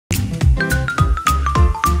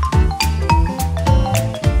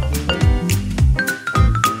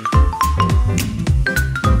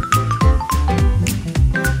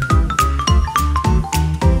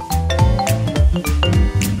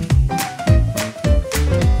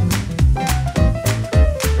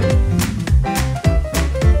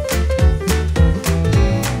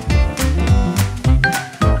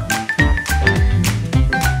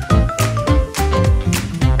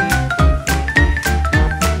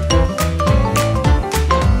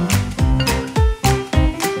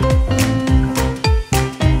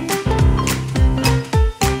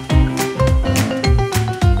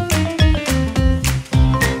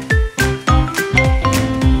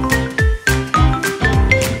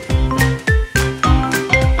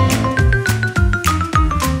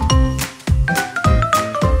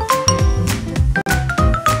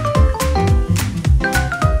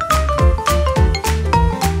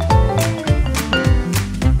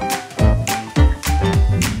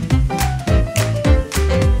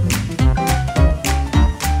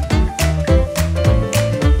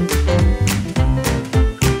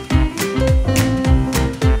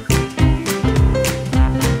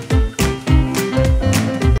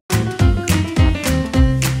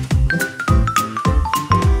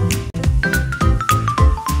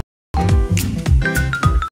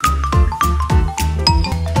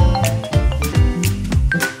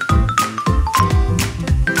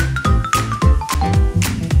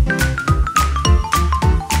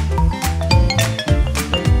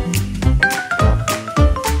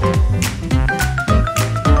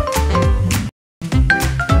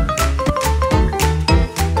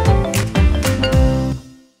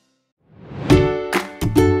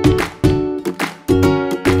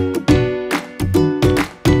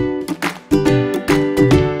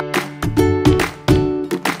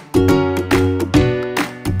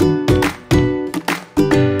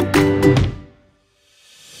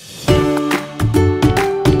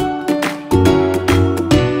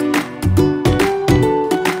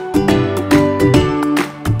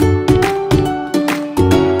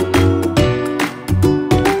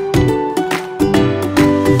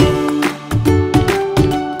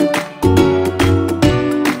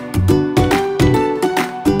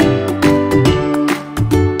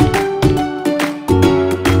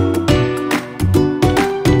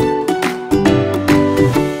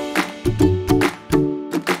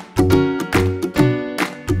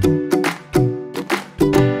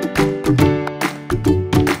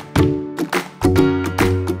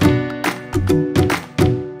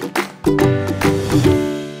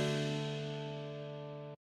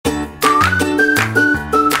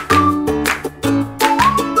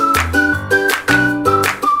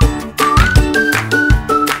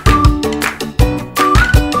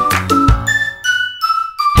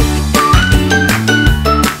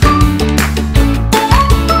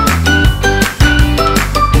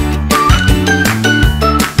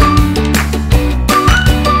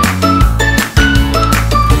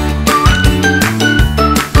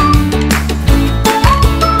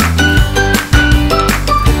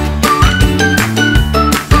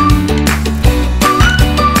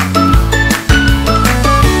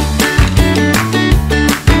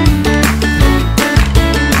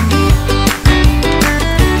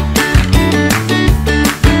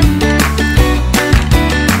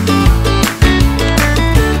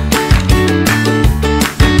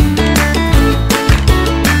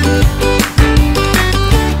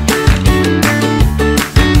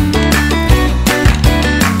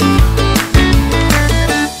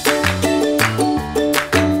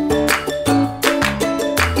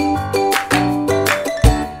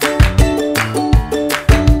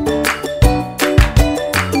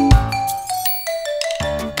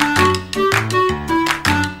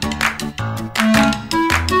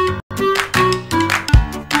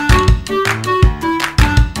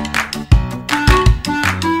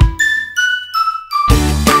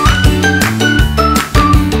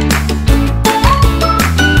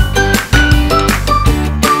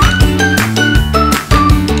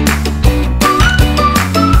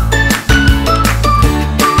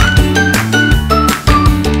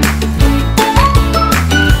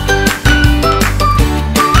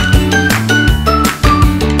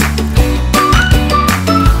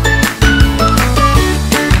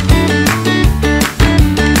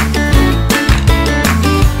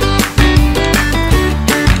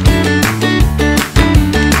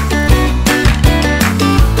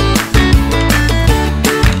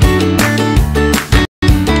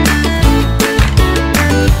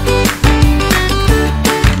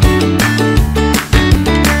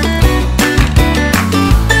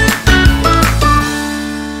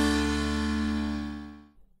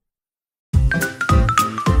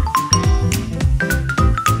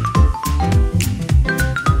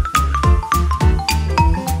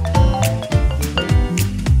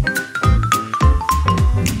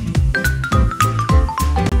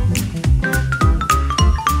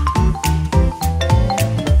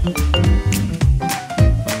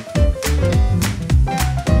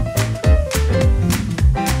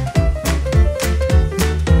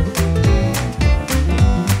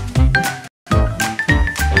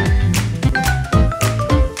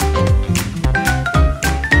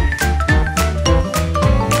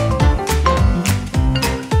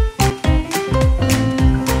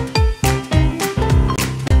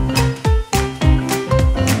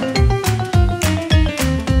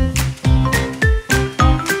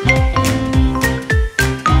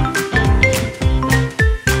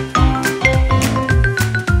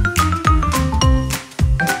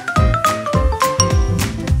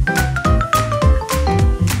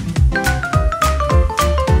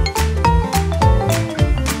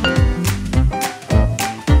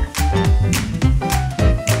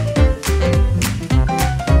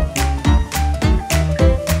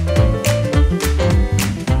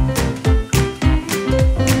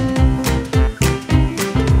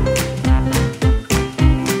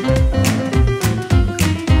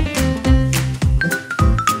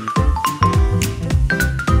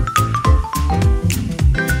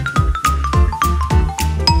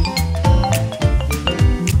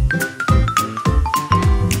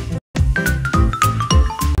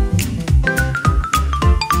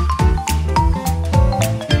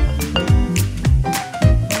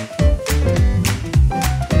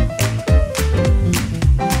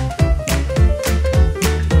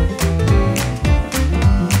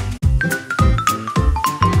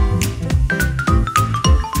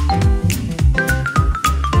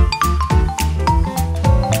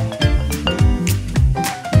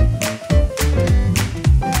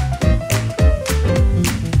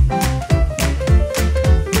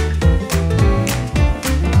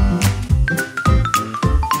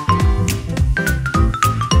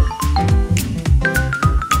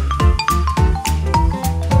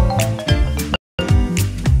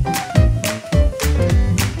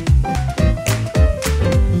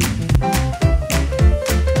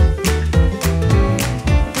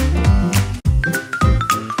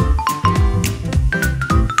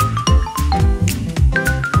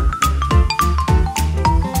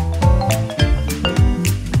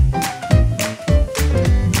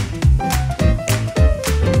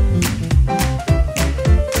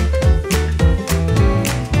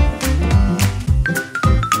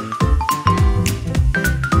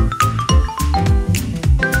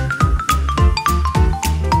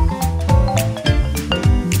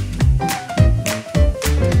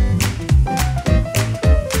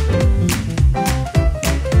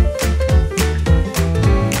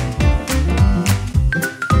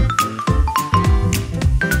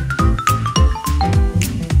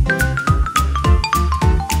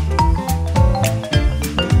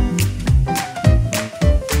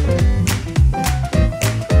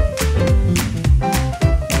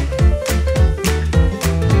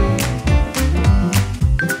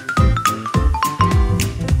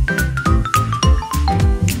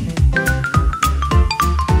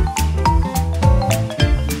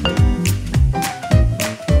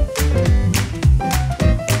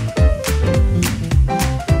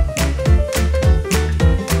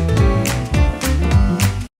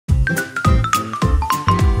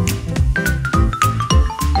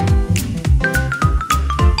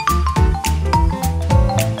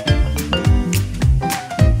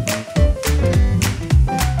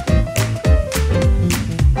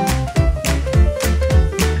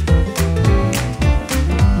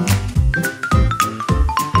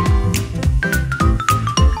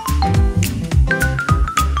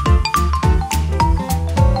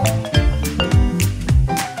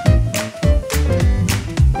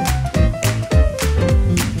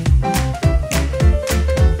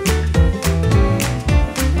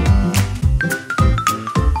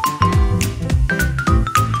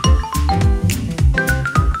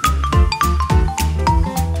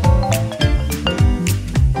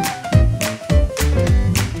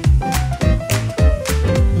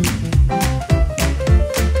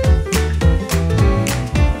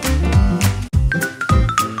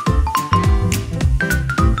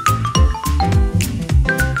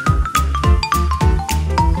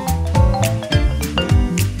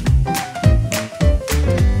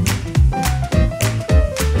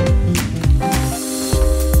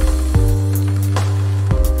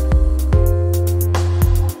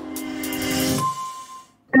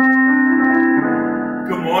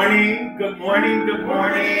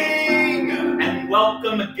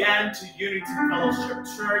welcome again to Unity Fellowship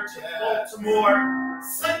Church in Baltimore,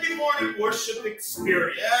 Sunday morning worship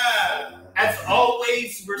experience. As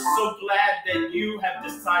always, we're so glad that you have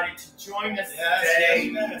decided to join us today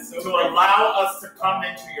to allow us to come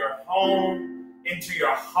into your home, into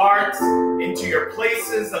your heart, into your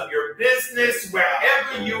places of your business,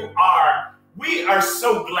 wherever you are. We are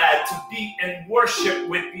so glad to be in worship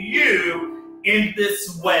with you in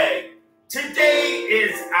this way. Today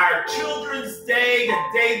is our Children's Day,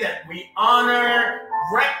 the day that we honor,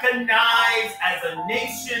 recognize as a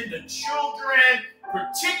nation the children,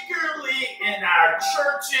 particularly in our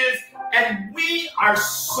churches. And we are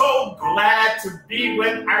so glad to be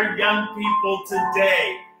with our young people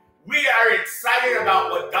today. We are excited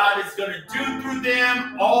about what God is going to do through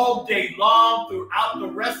them all day long, throughout the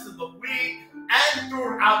rest of the week, and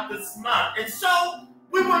throughout this month. And so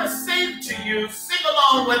we want to say to you, sing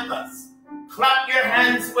along with us. Clap your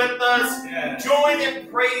hands with us, join in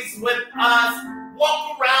praise with us,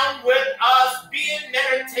 walk around with us, be in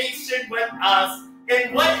meditation with us,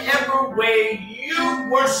 in whatever way you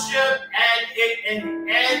worship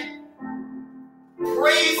and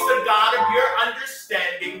praise the God of your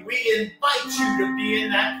understanding. We invite you to be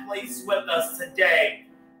in that place with us today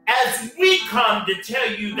as we come to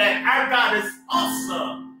tell you that our God is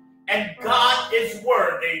awesome and God is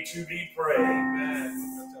worthy to be praised.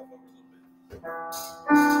 Amen.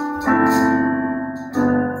 Our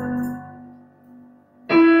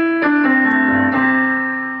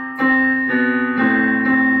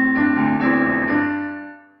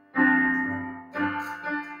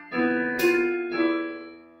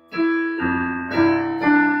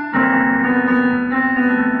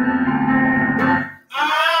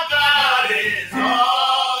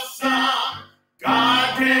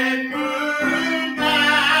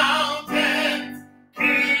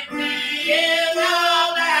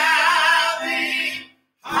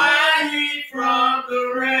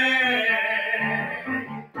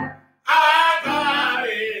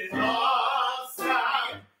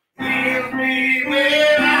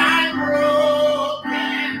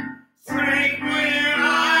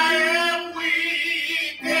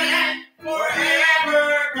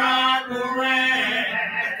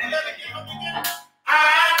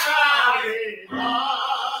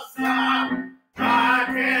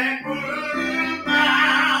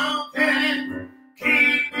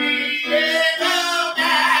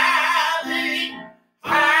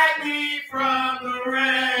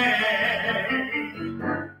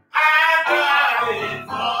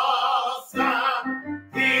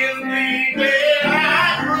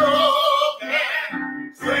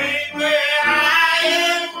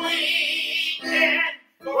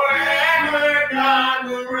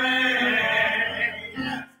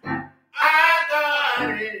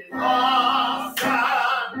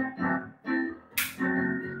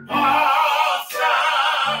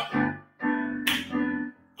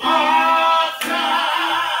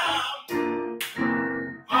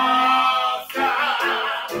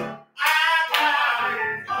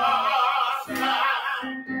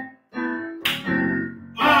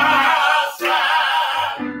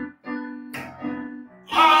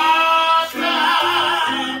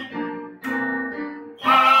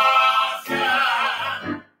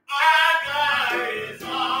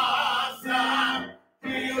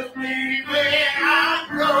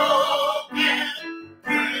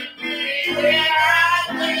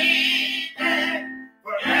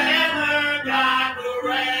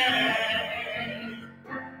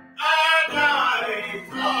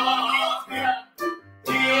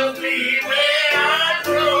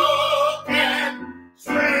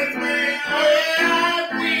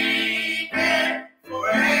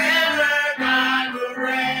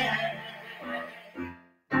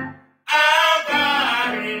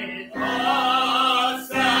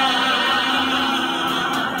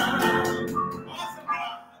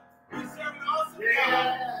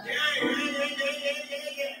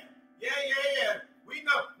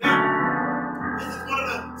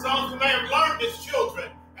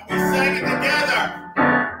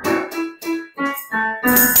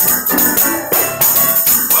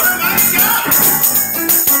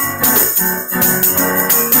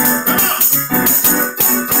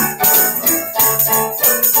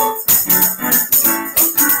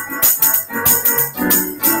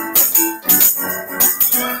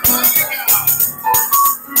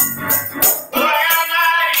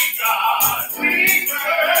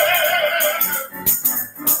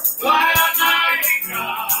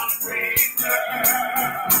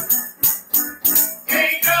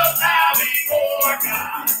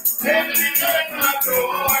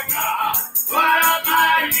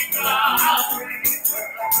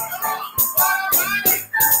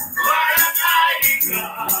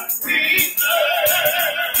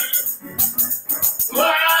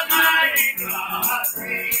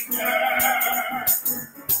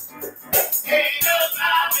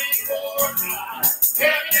God.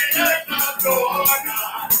 Heaven and earth adore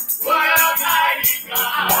God. What a mighty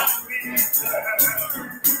God we serve.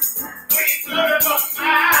 We serve a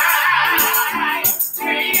mighty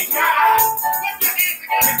God. Put your hands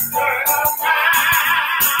together. Serve a mighty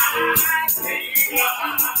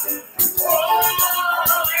God.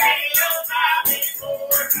 Oh, angels bow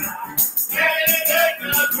before God. Heaven and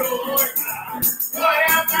earth adore God. What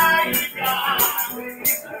a mighty God we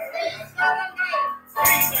serve. We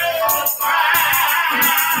serve a mighty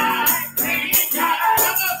God.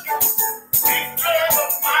 We serve a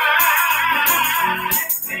mighty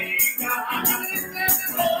God.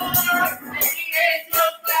 Lord, the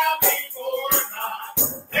angels bow before God.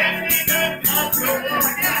 Heaven and earth adore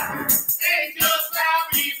God. Angels bow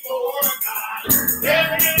before God.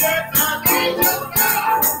 Heaven and earth adore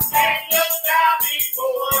God. Angels bow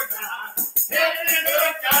before God. Heaven and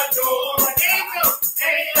earth adore angels.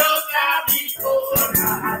 Angels bow before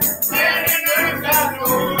God. Heaven and earth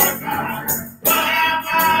adore God. What a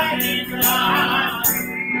mighty God we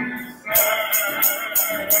serve.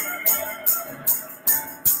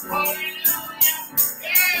 Hallelujah.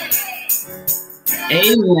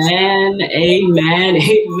 Amen, amen,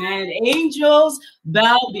 amen. Angels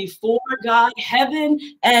bow before God, heaven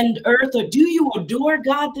and earth. Or do you adore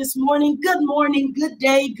God this morning? Good morning, good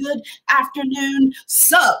day, good afternoon,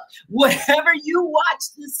 sup. Wherever you watch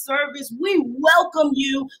this service, we welcome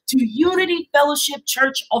you to Unity Fellowship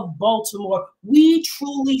Church of Baltimore. We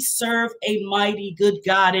truly serve a mighty good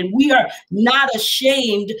God, and we are not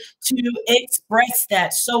ashamed to express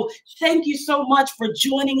that. So thank you so much for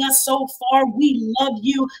joining us so far. We love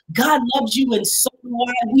you. God loves you, and so do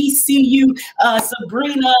I. We see you,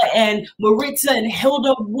 Sabrina and Maritza and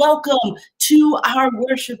Hilda. Welcome to our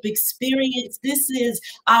worship experience. This is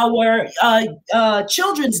our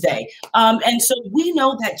Children's Day. And so we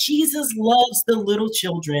know that Jesus loves the little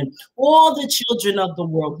children, all the children of the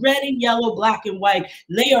world, red and yellow, black and white.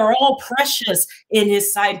 They are all precious in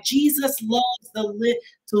his sight. Jesus loves the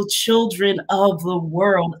little children of the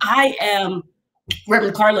world. I am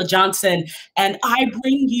Reverend Carla Johnson, and I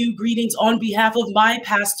bring you greetings on behalf of my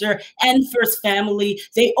pastor and First Family.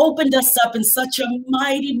 They opened us up in such a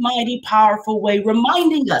mighty, mighty, powerful way,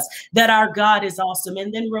 reminding us that our God is awesome,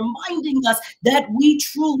 and then reminding us that we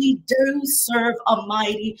truly do serve a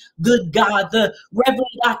mighty good God. The Reverend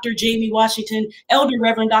Dr. Jamie Washington, Elder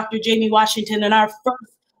Reverend Dr. Jamie Washington, and our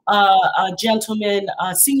first gentleman,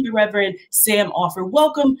 Senior Reverend Sam Offer.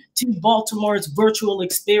 Welcome to Baltimore's virtual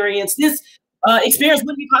experience. This experience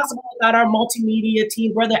wouldn't be possible without our multimedia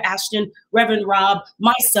team, Brother Ashton, Reverend Rob,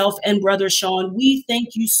 myself, and Brother Sean. We thank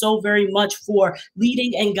you so very much for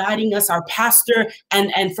leading and guiding us, our pastor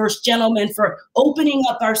and first gentleman, for opening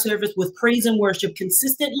up our service with praise and worship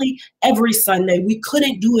consistently every Sunday. We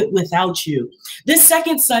couldn't do it without you. This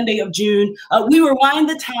second Sunday of June, we rewind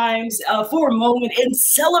the times for a moment and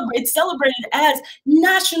celebrated as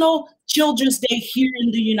National Children's Day here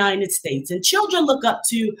in the United States. And children look up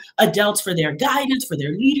to adults for their guidance, for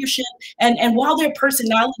their leadership. And while their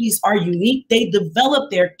personalities are unique, they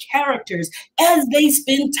develop their characters as they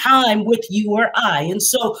spend time with you or I. And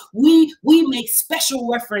so we make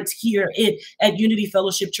special reference here at Unity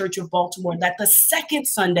Fellowship Church of Baltimore that the second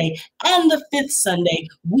Sunday and the fifth Sunday,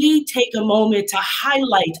 we take a moment to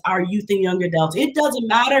highlight our youth and young adults. It doesn't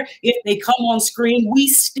matter if they come on screen, we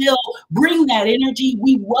still bring that energy.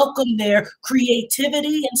 We welcome their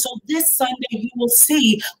creativity. And so this Sunday, you will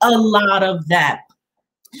see a lot of that.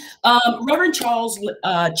 Reverend Charles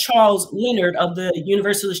Leonard of the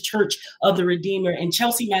Universalist Church of the Redeemer in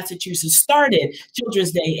Chelsea, Massachusetts, started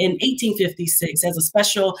Children's Day in 1856 as a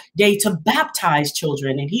special day to baptize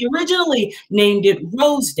children. And he originally named it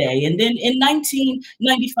Rose Day. And then in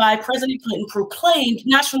 1995, President Clinton proclaimed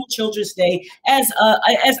National Children's Day as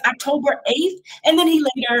October 8th. And then he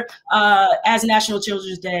later, as National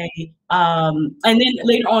Children's Day, and then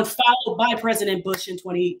later on, followed by President Bush in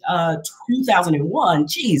 2001,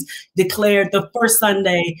 declared the first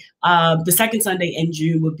Sunday, the second Sunday in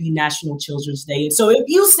June would be National Children's Day. And so if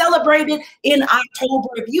you celebrated in October,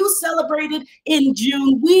 if you celebrated in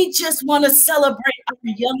June, we just want to celebrate our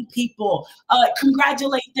young people,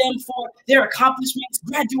 congratulate them for their accomplishments.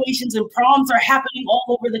 Graduations and proms are happening all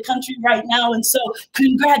over the country right now. And so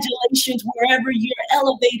congratulations wherever you're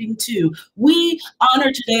elevating to. We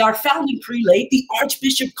honor today our founding founding prelate, the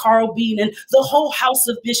Archbishop Carl Bean, and the whole House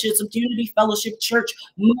of Bishops of Unity Fellowship Church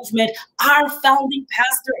movement, our founding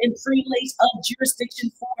pastor and prelate of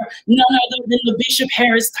jurisdiction for none other than the Bishop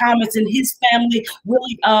Harris Thomas and his family,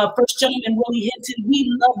 Willie, First Gentleman Willie Hinton.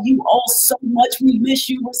 We love you all so much. We miss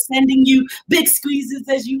you. We're sending you big squeezes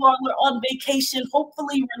as you all are on vacation,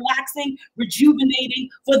 hopefully relaxing, rejuvenating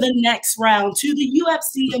for the next round. To the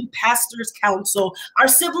UFCM Pastors Council, our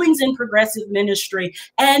siblings in progressive ministry,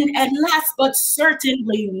 and last but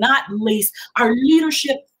certainly not least, our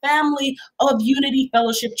leadership family of Unity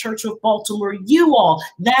Fellowship Church of Baltimore, you all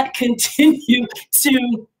that continue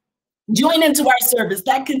to join into our service,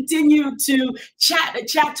 that continue to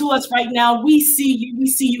chat to us right now. We see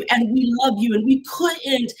you, and we love you, and we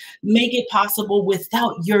couldn't make it possible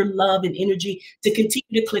without your love and energy to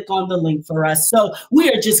continue to click on the link for us. So we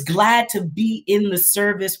are just glad to be in the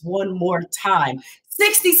service one more time.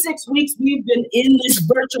 66 weeks we've been in this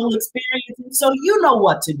virtual experience, and so you know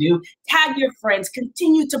what to do. Tag your friends,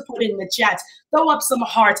 continue to put in the chats, throw up some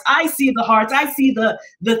hearts. I see the hearts, I see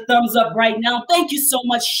the thumbs up right now. Thank you so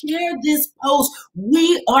much. Share this post.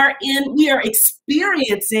 We are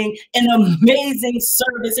experiencing an amazing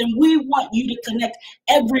service, and we want you to connect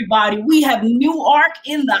everybody. We have Newark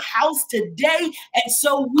in the house today, and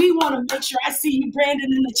so we want to make sure. I see you,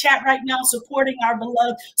 Brandon, in the chat right now supporting our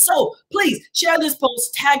beloved. So please share this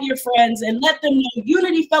post, tag your friends, and let them know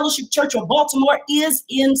Unity Fellowship Church of Baltimore is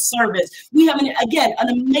in service. We have, an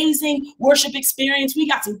amazing worship experience. We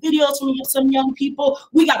got some videos from some young people.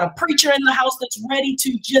 We got a preacher in the house that's ready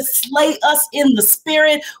to just slay us in the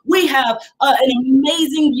spirit. We have an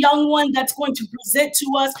amazing young one that's going to present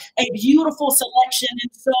to us a beautiful selection.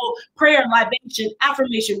 And so prayer, libation,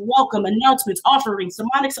 affirmation, welcome, announcements, offerings,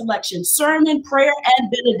 sermonic selection, sermon, prayer,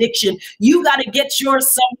 and benediction. You got to get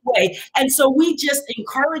yours some way. And so we just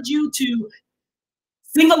encourage you to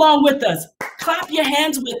sing along with us, clap your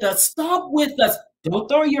hands with us, stomp with us. Don't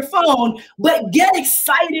throw your phone, but get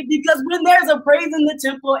excited, because when there's a praise in the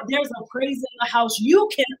temple, there's a praise in the house. You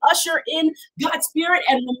can usher in God's spirit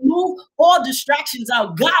and remove all distractions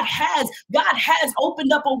out. God has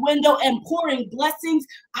opened up a window and pouring blessings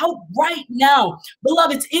out right now.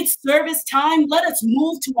 Beloveds, it's service time. Let us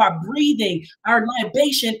move to our breathing, our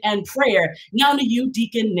libation, and prayer. Now to you,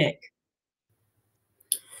 Deacon Nick.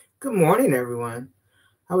 Good morning, everyone.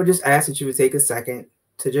 I would just ask that you would take a second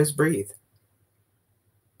to just breathe.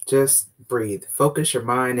 Just breathe. Focus your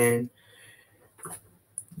mind in.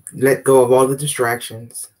 Let go of all the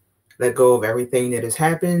distractions. Let go of everything that has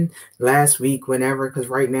happened last week, whenever, because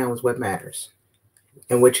right now is what matters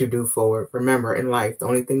and what you do forward. Remember, in life, the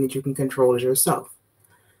only thing that you can control is yourself.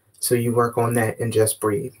 So you work on that and just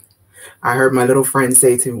breathe. I heard my little friend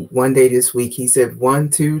say to one day this week, he said, 1,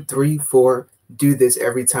 2, 3, 4, do this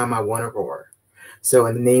every time I want to roar. So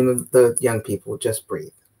in the name of the young people, just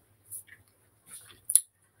breathe.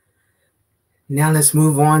 Now let's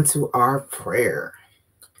move on to our prayer.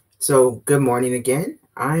 So good morning again.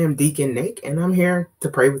 I am Deacon Nick, and I'm here to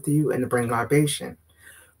pray with you and to bring libation.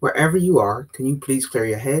 Wherever you are, can you please clear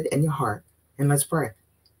your head and your heart, and let's pray.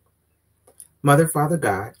 Mother, Father,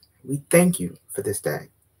 God, we thank you for this day.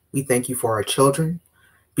 We thank you for our children,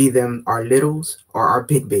 be them our littles or our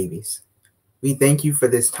big babies. We thank you for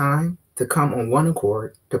this time to come on one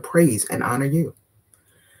accord to praise and honor you.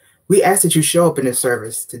 We ask that you show up in this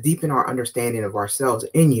service to deepen our understanding of ourselves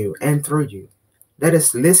in you and through you. Let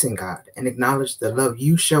us listen, God, and acknowledge the love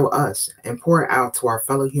you show us and pour it out to our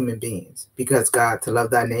fellow human beings, because, God, to love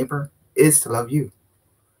thy neighbor is to love you.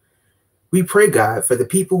 We pray, God, for the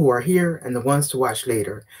people who are here and the ones to watch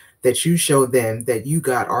later, that you show them that you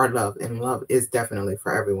got our love, and love is definitely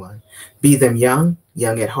for everyone. Be them young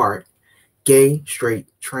at heart, gay, straight,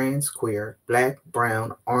 trans, queer, black,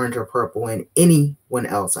 brown, orange, or purple, and anyone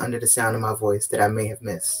else under the sound of my voice that I may have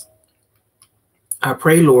missed. I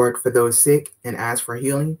pray, Lord, for those sick and ask for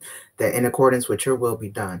healing, that in accordance with your will be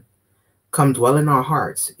done. Come dwell in our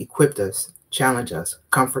hearts, equip us, challenge us,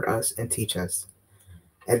 comfort us, and teach us.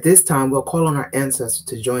 At this time, we'll call on our ancestors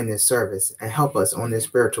to join this service and help us on this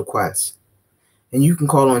spiritual quest. And you can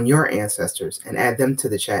call on your ancestors and add them to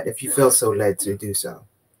the chat if you feel so led to do so.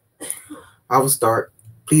 I will start.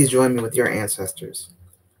 Please join me with your ancestors.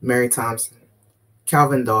 Mary Thompson,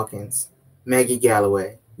 Calvin Dawkins, Maggie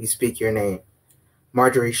Galloway, we speak your name.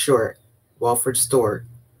 Marjorie Short, Walford Stewart,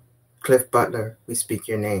 Cliff Butler, we speak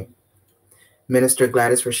your name. Minister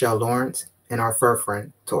Gladys Rochelle Lawrence and our fur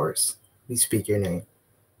friend, Taurus, we speak your name.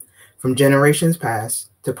 From generations past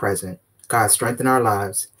to present, God strengthen our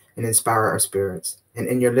lives and inspire our spirits. And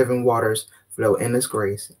in your living waters flow endless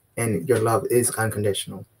grace, and your love is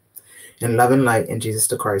unconditional. In love and light, in Jesus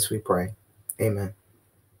the Christ we pray. Amen.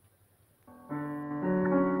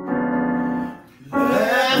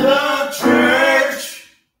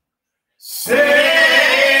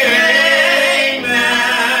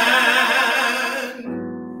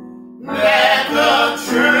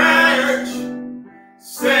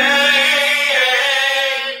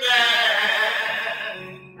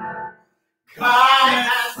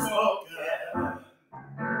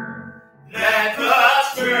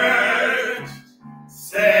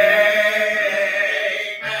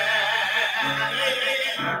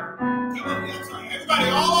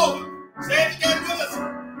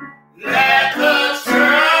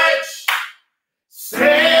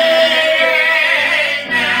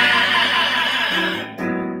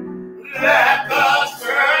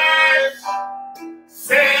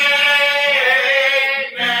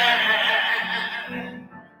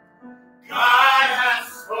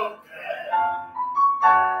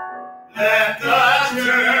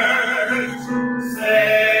 church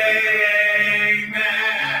say amen.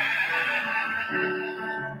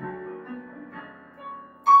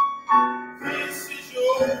 This is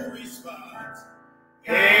your response.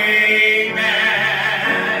 Amen.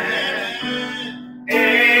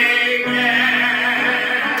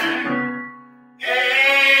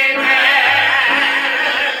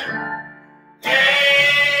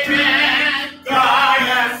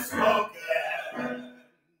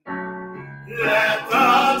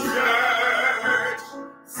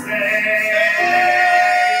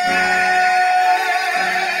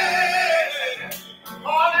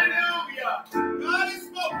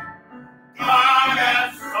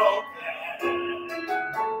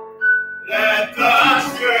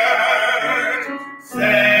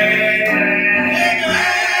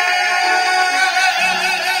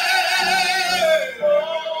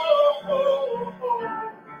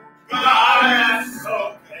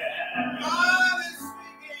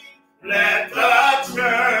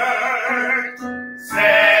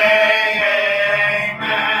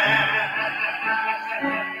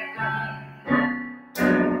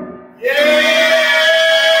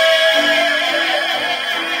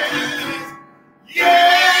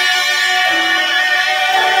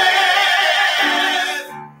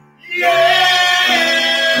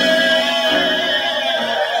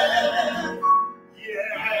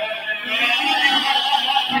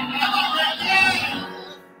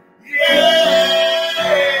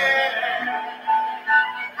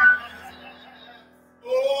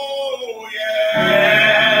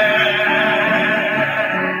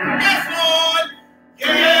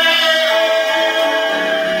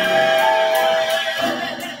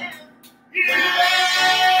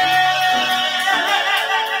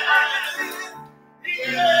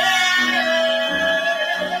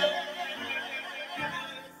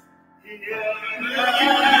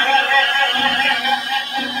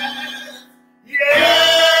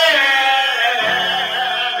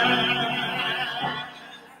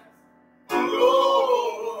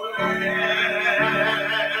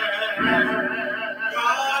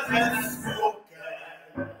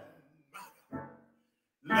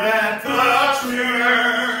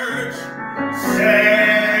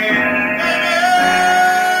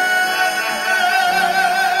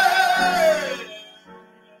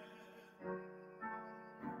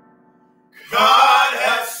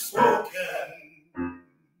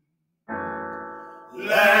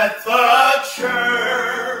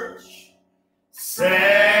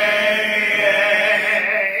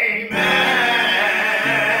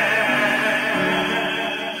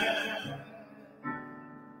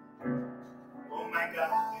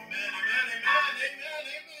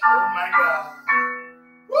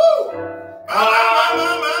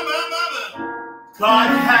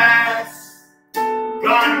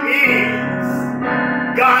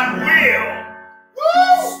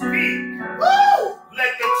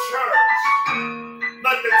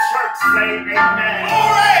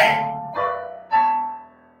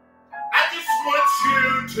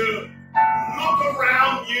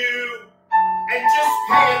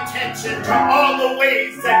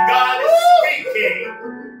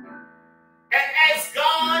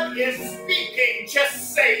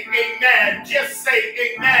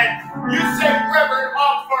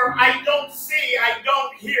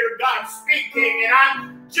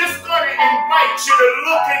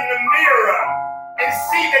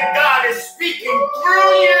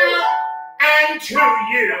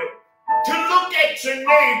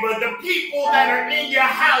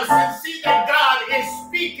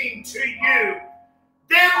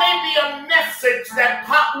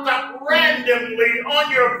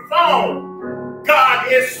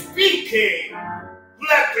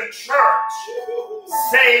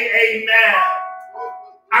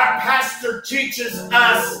 Teaches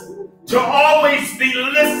us to always be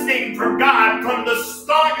listening for God from the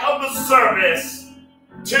start of the service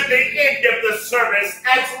to the end of the service.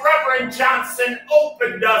 As Reverend Johnson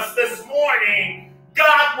opened us this morning,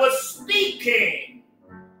 God was speaking.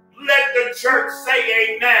 Let the church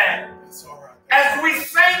say amen. As we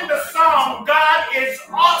sang the song, God is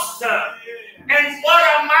awesome. And what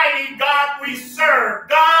a mighty God we serve.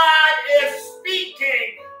 God is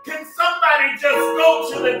speaking. Can somebody just go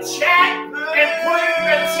to the chat and put in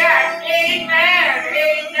the chat, amen,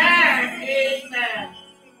 amen, amen.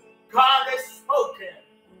 God has spoken.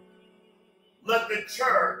 Let the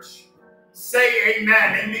church say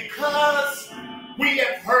amen. And because we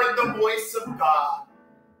have heard the voice of God,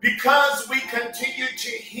 because we continue to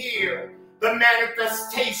hear the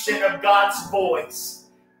manifestation of God's voice,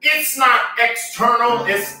 it's not external,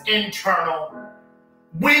 it's internal.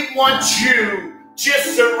 We want you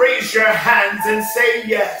just to raise your hands and say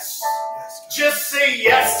yes. Just say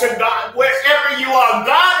yes to God wherever you are.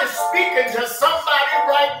 God is speaking to somebody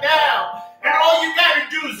right now. And all you got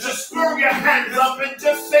to do is just throw your hands up and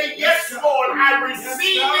just say, yes, Lord, I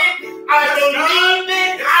receive it, I believe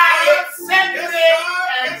it, I accept it,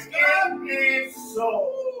 and it is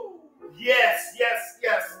so. Yes, yes,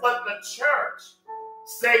 yes. Let the church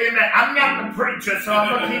say amen. I'm not the preacher, so I'm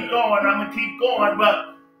going to keep going,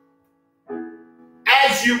 but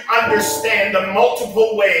as you understand the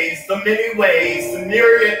multiple ways, the many ways, the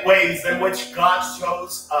myriad ways in which God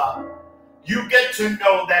shows up, you get to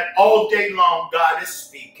know that all day long God is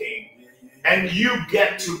speaking, and you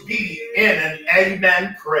get to be in an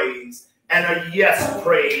amen praise and a yes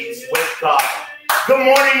praise with God. Good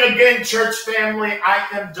morning again, church family. I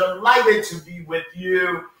am delighted to be with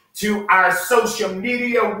you. To our social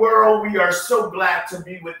media world, we are so glad to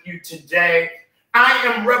be with you today. I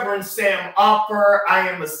am Reverend Sam Opper. I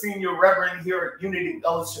am a senior reverend here at Unity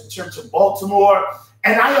Fellowship Church of Baltimore.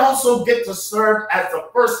 And I also get to serve as the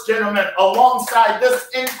first gentleman alongside this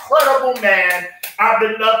incredible man, our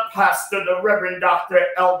beloved pastor, the Reverend Dr.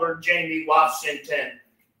 Elder Jamie Washington.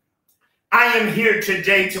 I am here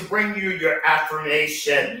today to bring you your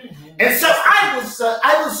affirmation. And so I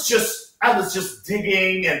was just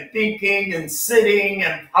digging and thinking and sitting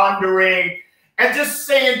and pondering and just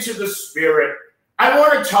saying to the Spirit, I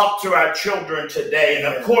want to talk to our children today. And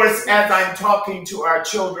of course, as I'm talking to our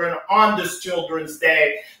children on this Children's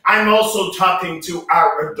Day, I'm also talking to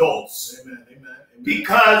our adults. Amen, amen, amen.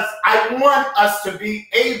 Because I want us to be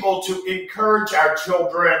able to encourage our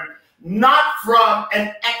children, not from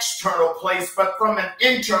an external place, but from an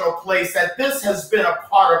internal place, that this has been a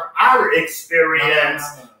part of our experience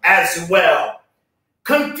as well.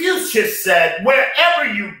 Confucius said,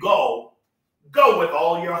 wherever you go, go with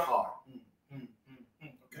all your heart.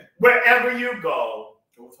 Wherever you go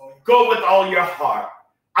with all your heart.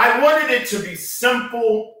 I wanted it to be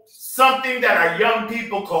simple, something that our young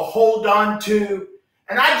people could hold on to.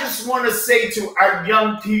 And I just want to say to our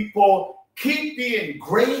young people, keep being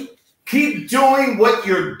great. Keep doing what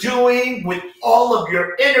you're doing with all of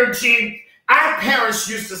your energy. Our parents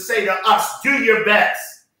used to say to us, do your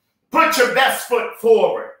best. Put your best foot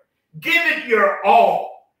forward. Give it your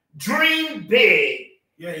all. Dream big.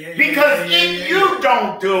 Because if you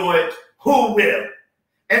don't do it, who will?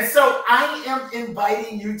 And so I am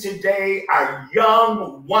inviting you today, our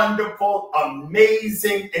young, wonderful,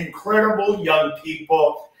 amazing, incredible young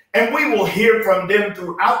people, and we will hear from them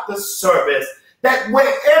throughout the service, that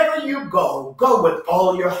wherever you go, go with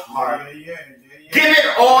all your heart. Give it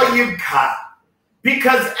all you got.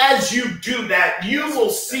 Because as you do that, you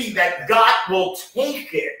will see that God will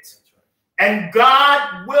take it, and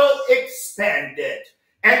God will expand it.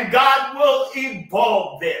 And God will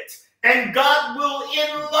evolve it. And God will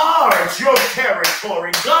enlarge your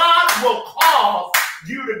territory. God will cause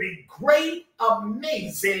you to be great,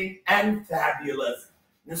 amazing, and fabulous.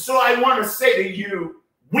 And so I want to say to you,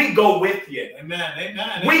 we go with you. Amen.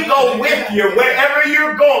 Amen. We go with you. Wherever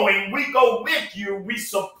you're going, we go with you. We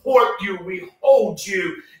support you. We hold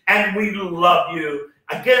you. And we love you.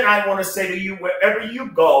 Again, I want to say to you, wherever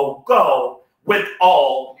you go, go with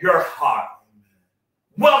all your heart.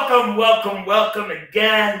 Welcome, welcome, welcome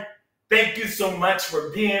again. Thank you so much for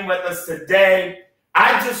being with us today.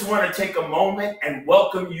 I just want to take a moment and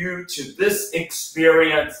welcome you to this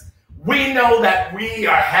experience. We know that we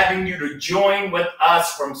are having you to join with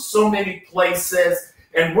us from so many places,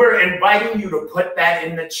 and we're inviting you to put that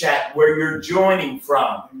in the chat where you're joining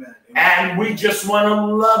from. Amen. And we just want to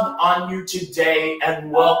love on you today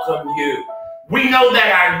and welcome you. We know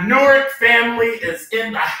that our Newark family is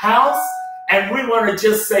in the house. And we want to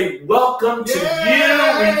just say welcome to you.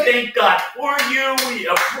 We thank God for you. We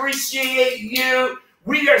appreciate you.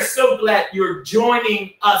 We are so glad you're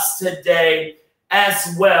joining us today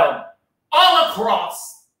as well. All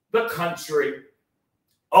across the country,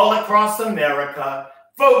 all across America,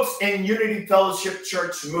 folks in Unity Fellowship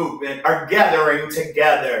Church movement are gathering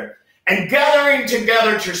together. And gathering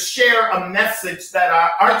together to share a message that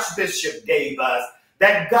our Archbishop gave us,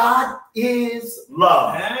 that God is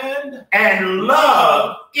love, and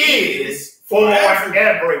love is for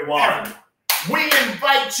everyone. We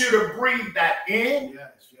invite you to breathe that in.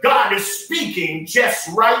 God is speaking just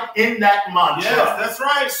right in that mantra. Yes, that's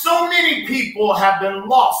right. So many people have been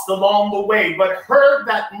lost along the way, but heard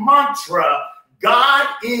that mantra, God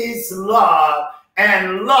is love,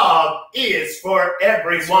 and love is for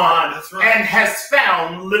everyone, that's right. And has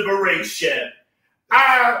found liberation.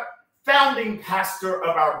 Our founding pastor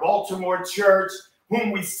of our Baltimore church, whom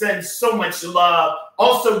we send so much love,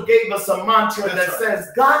 also gave us a mantra that says,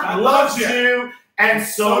 God loves you And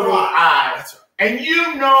so do I. That's right. And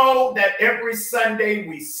you know that every Sunday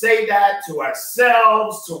we say that to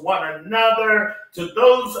ourselves, to one another, to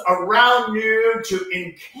those around you, to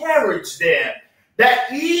encourage them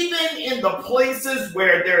that even in the places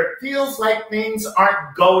where there feels like things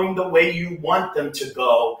aren't going the way you want them to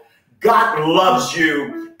go, God loves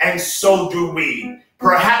you, and so do we.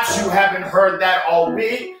 Perhaps you haven't heard that all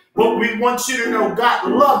week, but we want you to know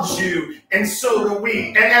God loves you, and so do we.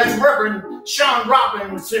 And as Reverend Sean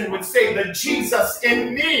Robinson would say, the Jesus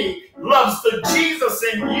in me loves the Jesus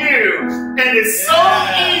in you. And it's so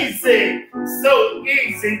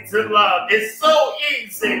easy to love. It's so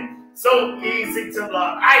easy to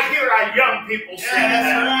love. I hear our young people singing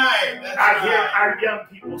that. I hear our young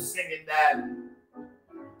people singing that.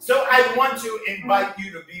 So I want to invite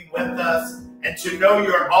you to be with us and to know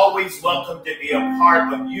you're always welcome to be a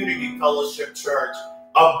part of Unity Fellowship Church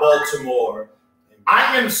of Baltimore.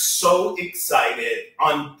 I am so excited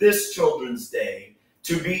on this Children's Day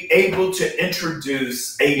to be able to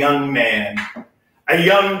introduce a young man,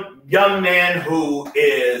 young man who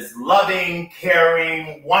is loving,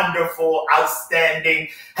 caring, wonderful, outstanding,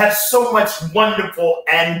 has so much wonderful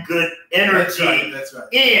and good energy That's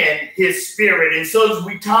right. in his spirit. And so as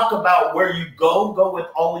we talk about where you go with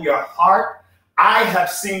all your heart, I have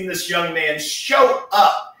seen this young man show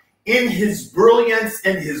up in his brilliance,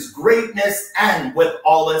 in his greatness, and with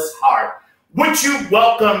all his heart. Would you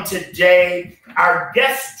welcome today our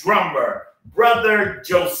guest drummer, Brother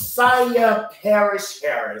Josiah Parrish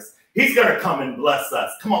Harris. He's going to come and bless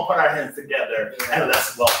us. Come on, put our hands together and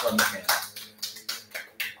let's welcome him.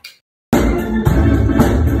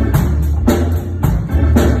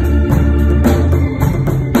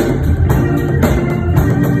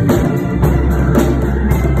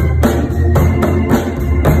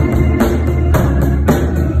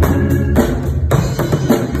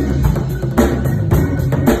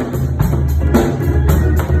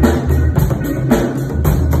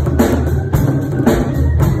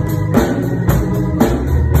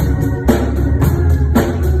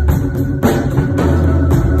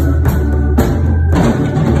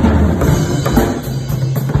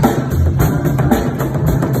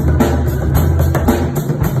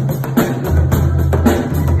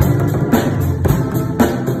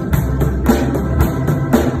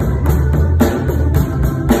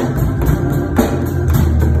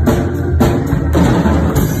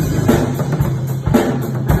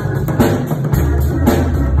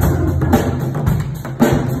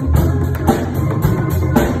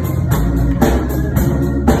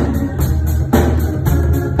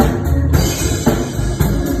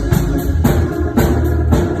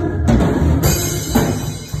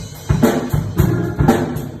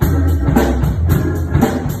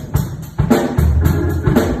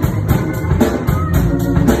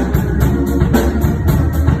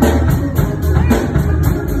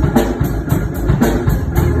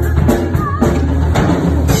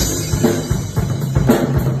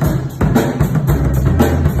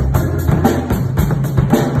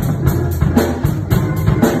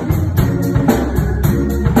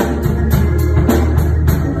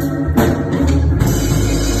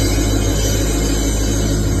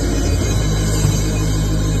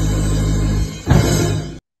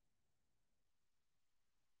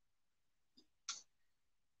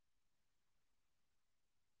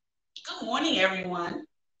 Good morning, everyone.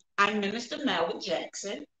 I'm Minister Malwood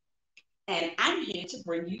Jackson, and I'm here to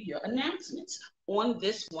bring you your announcements on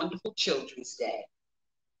this wonderful Children's Day.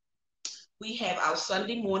 We have our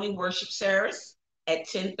Sunday morning worship service at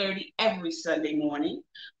 10:30 every Sunday morning.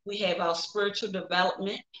 We have our spiritual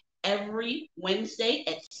development every Wednesday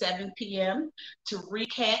at 7 p.m. To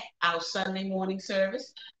recap our Sunday morning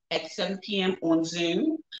service at 7 p.m. on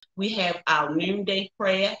Zoom. We have our noonday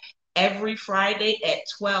prayer every Friday at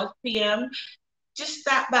 12 p.m. Just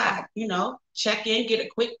stop by, check in, get a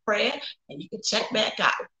quick prayer, and you can check back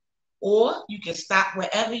out. Or you can stop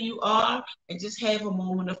wherever you are and just have a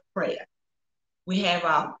moment of prayer. We have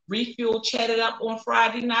our Refuel Chatted Up on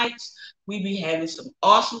Friday nights. We be having some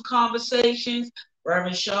awesome conversations.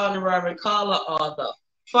 Reverend Sean and Reverend Carla are the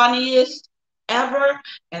funniest ever,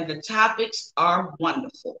 and the topics are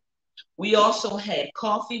wonderful. We also had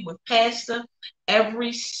Coffee with Pastor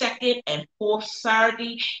every second and fourth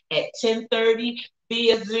Saturday at 10:30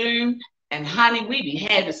 via Zoom. And honey, we be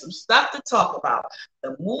having some stuff to talk about.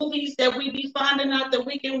 The movies that we be finding out that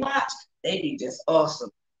we can watch, they be just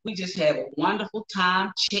awesome. We just have a wonderful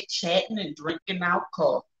time chit-chatting and drinking our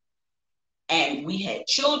coffee. And we had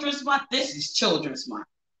Children's Month. This is Children's Month.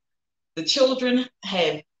 The children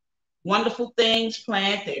have wonderful things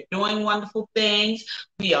planned. They're doing wonderful things.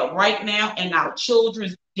 We are right now in our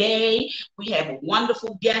children's day. We have a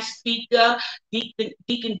wonderful guest speaker,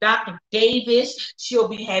 Deacon Dr. Davis. She'll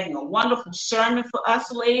be having a wonderful sermon for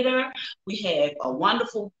us later. We have a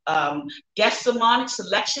wonderful guest sermonic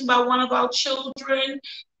selection by one of our children,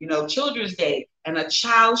 Children's Day, and a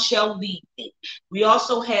child shall lead me. We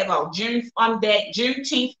also have our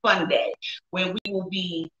Juneteenth Fun Day, where we will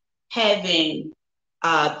be having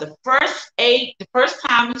the first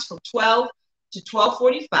time is from 12 to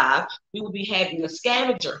 12:45. We will be having a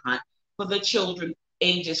scavenger hunt for the children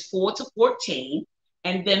ages 4 to 14.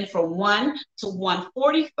 And then from 1 to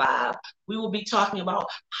 1:45, we will be talking about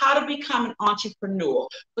how to become an entrepreneur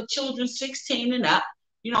for children 16 and up.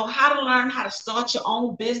 How to learn how to start your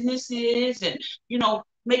own businesses and,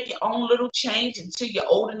 make your own little change until you're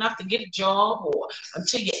old enough to get a job or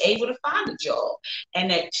until you're able to find a job.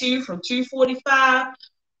 And from 2:45,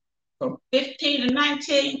 from 15 to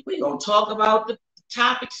 19, we're going to talk about the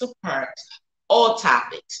topics of parents, all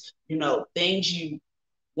topics, things you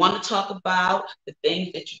want to talk about, the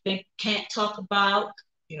things that you think you can't talk about,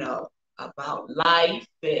 about life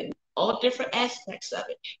and all different aspects of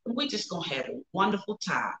it. And we're just going to have a wonderful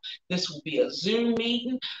time. This will be a Zoom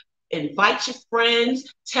meeting. Invite your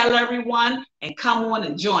friends, tell everyone, and come on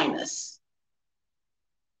and join us.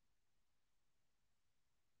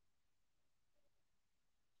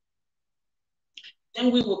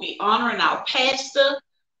 Then we will be honoring our pastor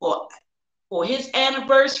for his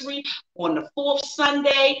anniversary on the 4th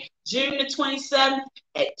Sunday, June the 27th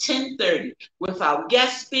at 10:30 with our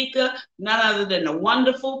guest speaker, none other than the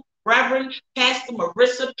wonderful Reverend Pastor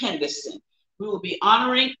Marissa Penderson. We will be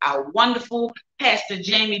honoring our wonderful Pastor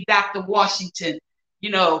Jamie Dr. Washington.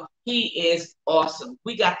 He is awesome.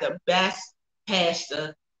 We got the best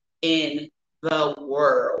pastor in the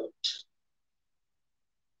world.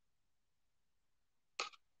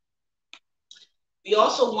 We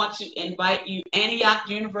also want to invite you, Antioch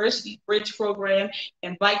University Bridge Program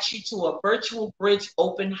invites you to a virtual bridge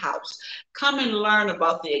open house. Come and learn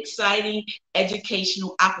about the exciting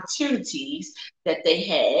educational opportunities that they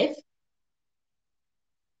have.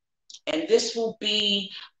 And this will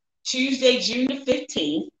be Tuesday, June the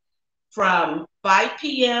 15th from 5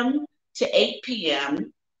 p.m. to 8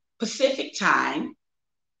 p.m. Pacific time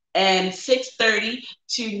and 6:30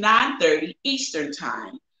 to 9:30 Eastern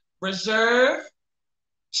time. Reserve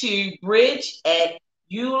to bridge at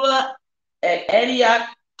Antioch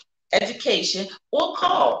Education or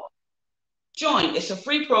call. Join. It's a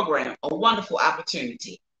free program, a wonderful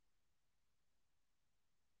opportunity.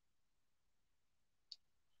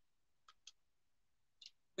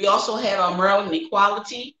 We also have our Maryland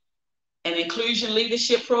Equality and Inclusion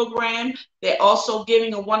Leadership Program. They're also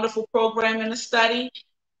giving a wonderful program in the study,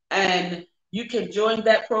 and you can join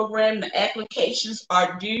that program. The applications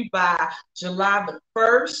are due by July the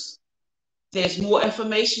 1st. There's more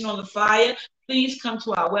information on the flyer. Please come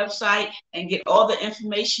to our website and get all the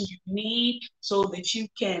information you need so that you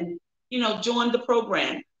can, join the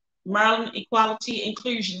program. Maryland Equality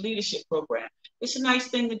Inclusion Leadership Program. It's a nice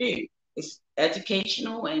thing to do. It's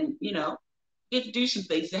educational and, get to do some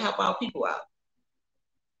things to help our people out.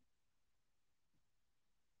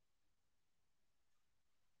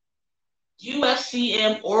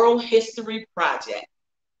 UFCM Oral History Project.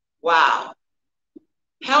 Wow.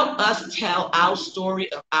 Help us tell our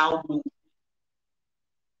story of our movement.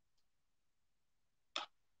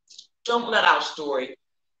 Don't let our story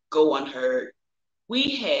go unheard.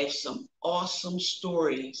 We have some awesome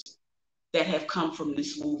stories that have come from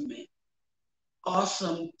this movement.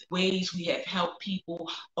 Awesome ways we have helped people,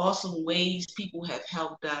 awesome ways people have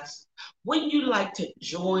helped us. Wouldn't you like to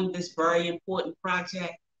join this very important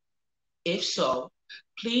project? If so,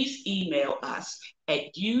 please email us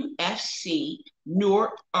at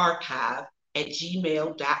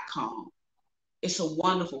ufcnewarkarchive@gmail.com. It's a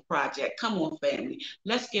wonderful project. Come on, family.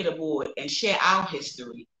 Let's get aboard and share our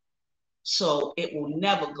history so it will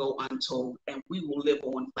never go untold and we will live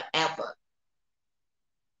on forever.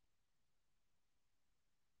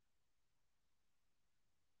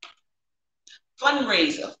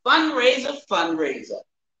 Fundraiser, fundraiser, fundraiser.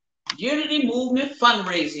 Unity Movement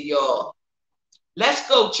fundraiser, y'all. Let's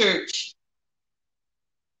go, church.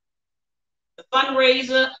 The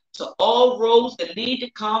fundraiser to all roads that lead to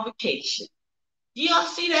convocation. Y'all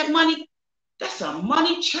see that money? That's a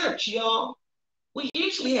money church, y'all. We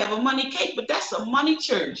usually have a money cake, but that's a money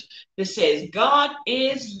church that says God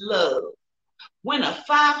is love. Win a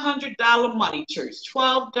 $500 money church,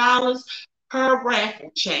 $12 per raffle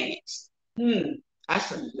chance.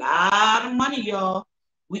 That's a lot of money, y'all.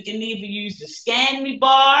 We can either use the Scan Me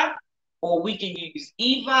bar or we can use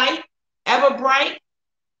Evite, Everbright.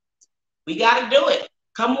 We got to do it.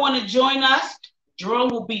 Come on and join us.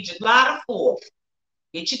 Drawing will be July the 4th.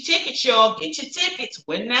 Get your tickets, y'all. Get your tickets.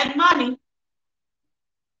 Win that money.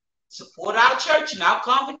 Support our church and our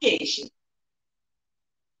congregation.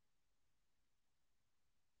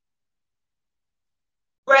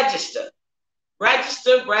 Register.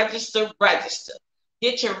 Register, register, register.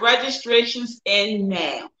 Get your registrations in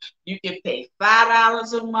now. You can pay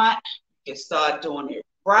 $5 a month. You can start doing it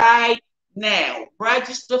right now.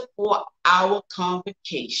 Register for our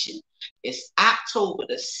convocation. It's October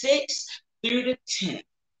the 6th through the 10th.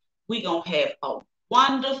 We're going to have a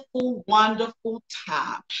wonderful, wonderful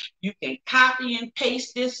time. You can copy and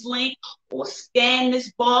paste this link or scan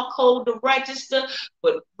this barcode to register,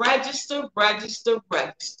 but register, register,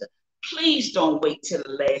 register. Please don't wait till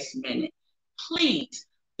the last minute. Please.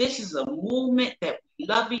 This is a movement that we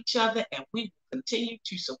love each other and we will continue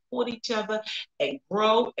to support each other and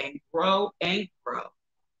grow and grow and grow.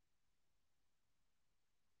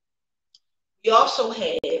 We also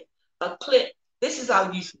have a clip. This is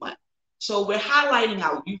our youth month. So we're highlighting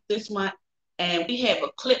our youth this month, and we have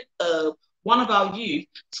a clip of one of our youth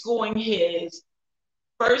scoring his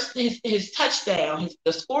touchdown,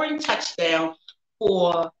 the scoring touchdown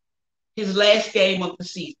for his last game of the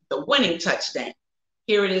season, the winning touchdown.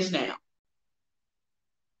 Here it is now.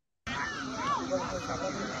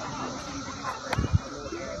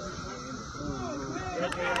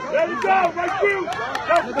 There you go, right you.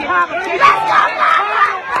 Let's go.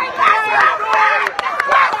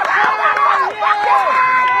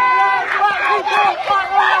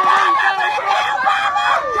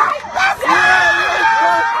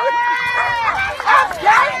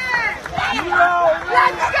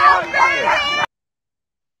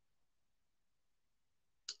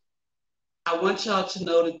 I want y'all to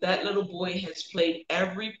know that that little boy has played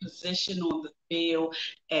every position on the field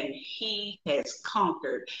and he has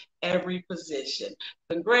conquered every position.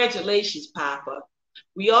 Congratulations, Papa.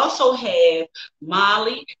 We also have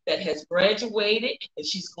Molly that has graduated and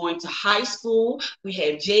she's going to high school. We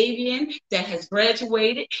have Javian that has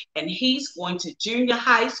graduated and he's going to junior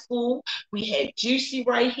high school. We have Juicy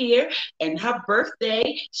right here and her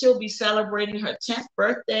birthday. She'll be celebrating her 10th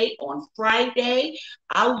birthday on Friday.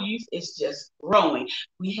 Our youth is just growing.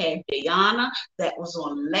 We have Diana that was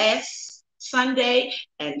on last Sunday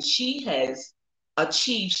and she has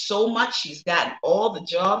achieved so much. She's gotten all the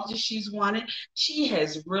jobs that she's wanted. She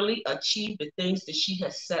has really achieved the things that she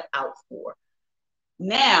has set out for.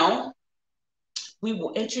 Now, we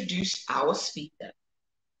will introduce our speaker.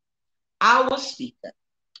 Our speaker,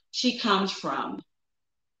 she comes from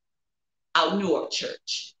our Newark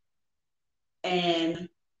church. And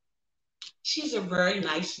she's a very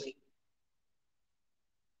nice lady.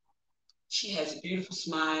 She has a beautiful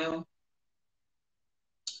smile.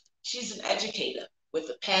 She's an educator with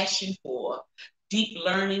a passion for deep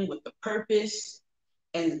learning with a purpose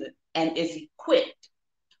and is equipped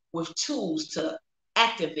with tools to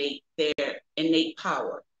activate their innate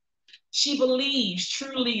power. She believes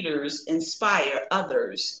true leaders inspire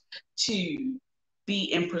others to be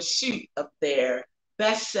in pursuit of their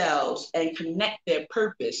best selves and connect their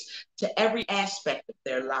purpose to every aspect of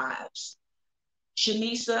their lives.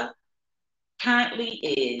 Shanesia currently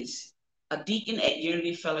is a deacon at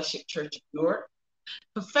Unity Fellowship Church of York.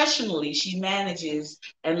 Professionally, she manages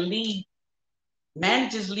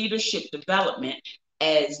leadership development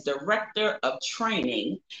as Director of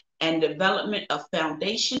Training and Development of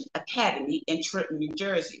Foundation Academy in Trenton, New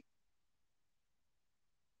Jersey.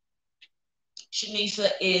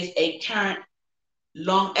 Shanesia is a current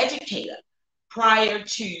long educator. Prior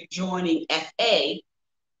to joining FA,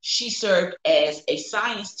 she served as a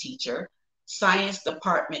science teacher, science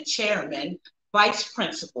department chairman, vice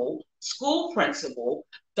principal, school principal,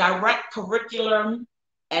 direct curriculum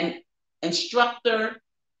and instructor,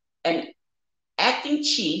 and acting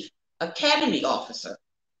chief academy officer.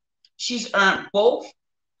 She's earned both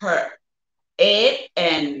her ed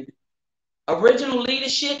and original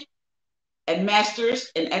leadership and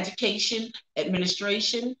master's in education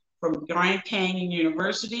administration from Grand Canyon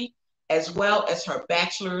University, as well as her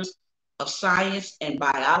bachelor's of science and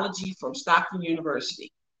biology from Stockton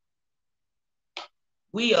University.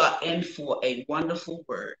 We are in for a wonderful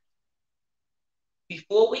word.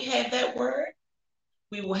 Before we have that word,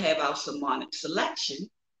 we will have our sermonic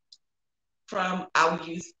selection from our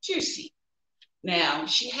youth, Juicy. Now,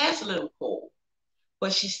 she has a little cold,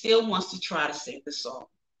 but she still wants to try to sing the song.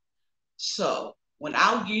 So, when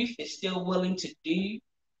our youth is still willing to do,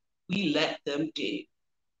 we let them do.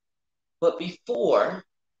 But before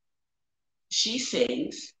she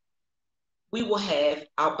sings, we will have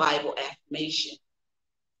our Bible affirmation,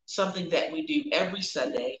 something that we do every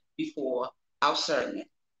Sunday before our sermon.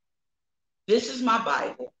 This is my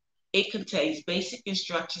Bible. It contains basic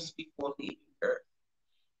instructions before leaving Earth.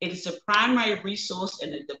 It is a primary resource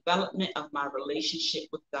in the development of my relationship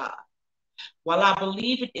with God. While I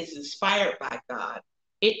believe it is inspired by God,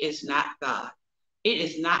 it is not God. It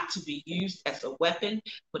is not to be used as a weapon,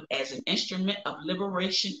 but as an instrument of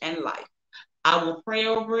liberation and life. I will pray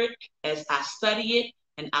over it as I study it,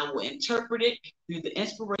 and I will interpret it through the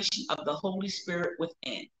inspiration of the Holy Spirit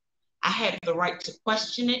within. I have the right to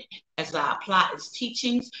question it as I apply its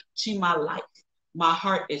teachings to my life. My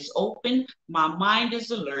heart is open, my mind is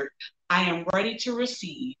alert. I am ready to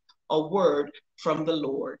receive a word from the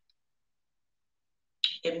Lord.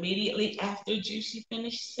 Immediately after Juicy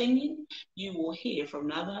finished singing, you will hear from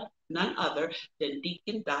none other than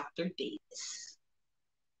Deacon Dr. Davis.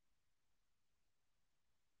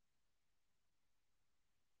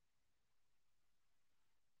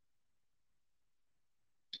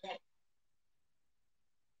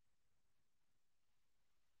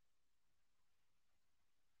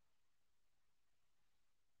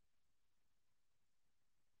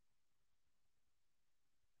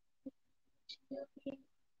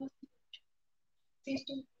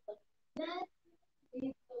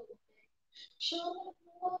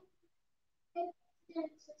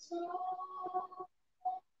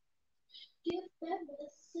 Give them a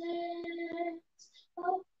sense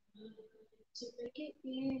of to make it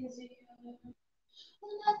easier.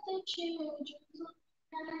 Let the children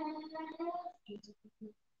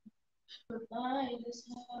remind us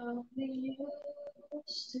how we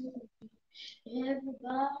used to be.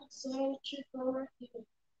 Everybody searching for a hero.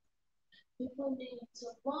 People need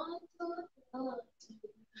someone to love to.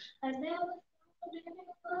 I never found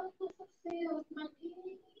anyone who fulfilled my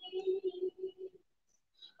needs.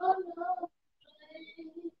 Oh no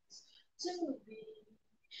place to be.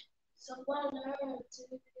 Someone learned to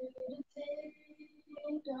depend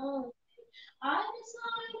on me. I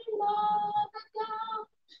decided long ago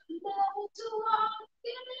never to walk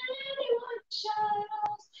in anyone's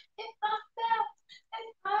shadows. If I fail,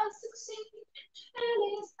 if I succeed, at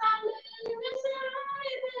least I live as I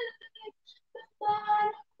believe. No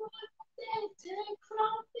matter what they take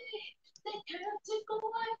from me, they can't take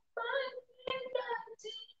away my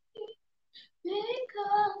dignity.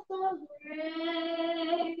 Because the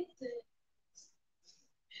greatest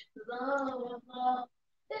love of all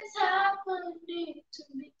is happening to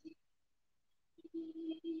me.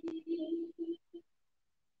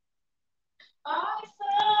 I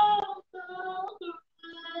found the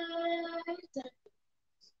greatest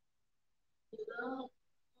love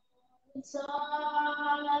inside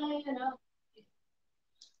of me.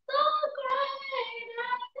 The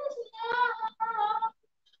greatest love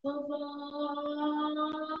of all.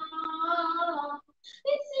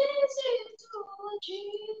 It's easy to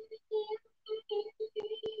achieve.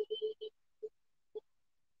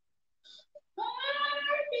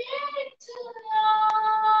 Learning to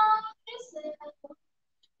love yourself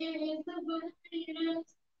is the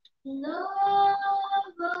greatest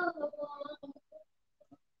love of all.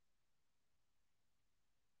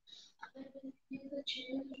 I believe the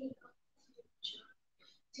children of the future.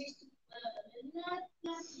 Teach them well and let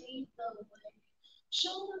them lead the way.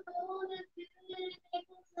 Show them all the beauty they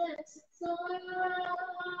possess inside.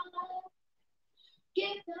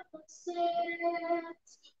 Give them a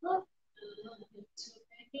sense of love to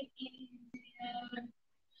make it easier.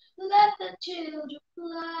 Let the children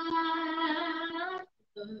fly.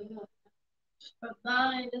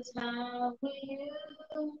 Remind us how we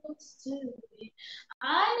used to be.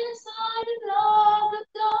 I decided long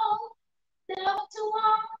ago never to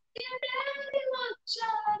walk in anyone's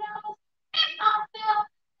shadows. If I fail,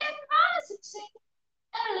 if I succeed,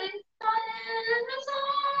 at least I am as I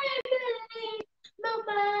believe. No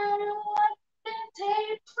matter what they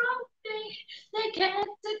take from me, they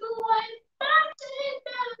can't take away my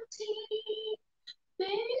dignity.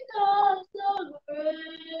 Because the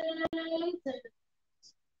greatest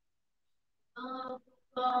of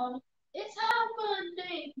all is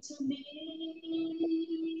happening to me.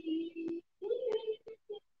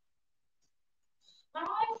 I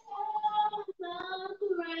found the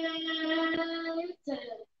greatest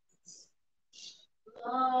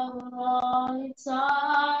love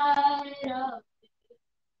inside of me.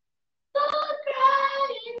 The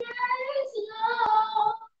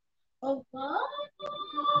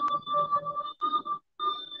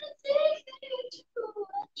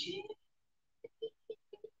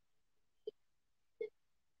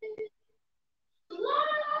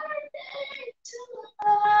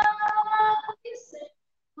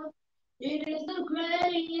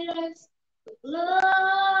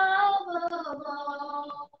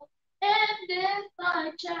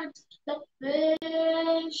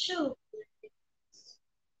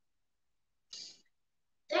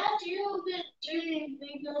that you've been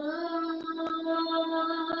dreaming of.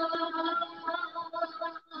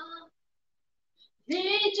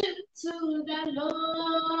 Lead you to the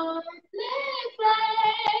lonely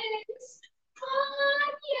place.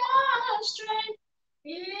 Find your strength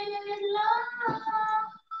in love.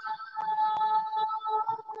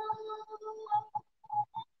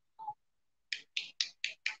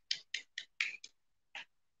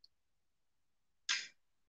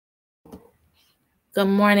 Good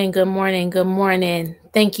morning, good morning, good morning.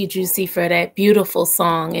 Thank you, Juicy, for that beautiful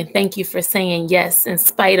song. And thank you for saying yes in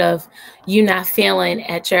spite of you not feeling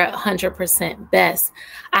at your 100% best.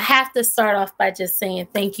 I have to start off by just saying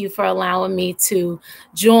thank you for allowing me to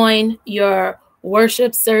join your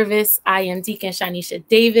worship service. I am Deacon Shanesia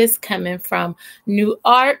Davis coming from New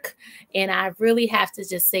Ark. And I really have to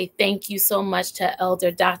just say thank you so much to Elder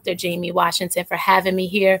Dr. Jamie Washington for having me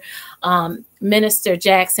here. Minister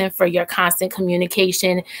Jackson for your constant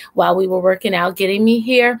communication while we were working out, getting me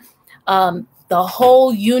here. The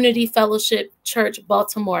whole Unity Fellowship Church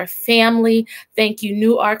Baltimore family. Thank you,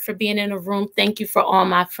 New Ark, for being in the room. Thank you for all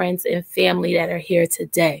my friends and family that are here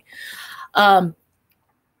today.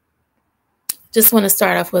 Just want to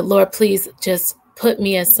start off with, Lord, please just put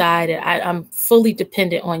me aside. I'm fully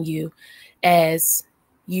dependent on you as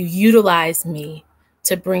you utilize me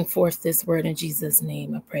to bring forth this word in Jesus'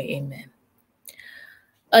 name. I pray, amen.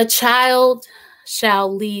 A child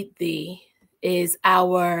shall lead thee is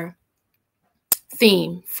our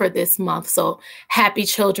theme for this month. So happy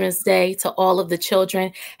Children's Day to all of the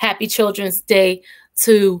children. Happy Children's Day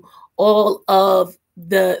to all of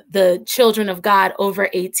the children of God over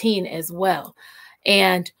 18 as well.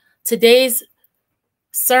 And today's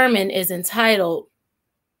sermon is entitled,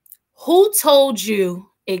 Who Told You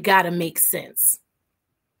It Gotta Make Sense?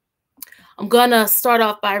 I'm going to start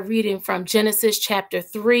off by reading from Genesis chapter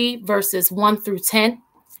 3, verses 1 through 10,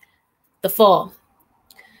 the fall.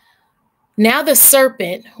 Now the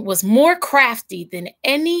serpent was more crafty than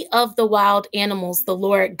any of the wild animals the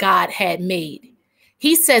Lord God had made.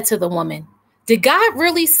 He said to the woman, Did God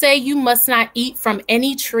really say you must not eat from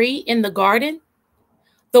any tree in the garden?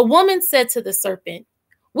 The woman said to the serpent,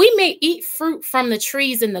 We may eat fruit from the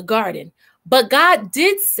trees in the garden, but God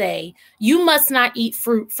did say, you must not eat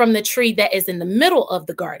fruit from the tree that is in the middle of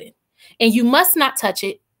the garden, and you must not touch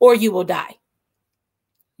it, or you will die.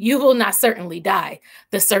 You will not certainly die,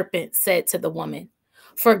 the serpent said to the woman.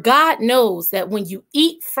 For God knows that when you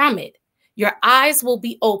eat from it, your eyes will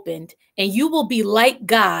be opened, and you will be like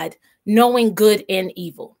God, knowing good and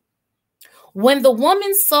evil. When the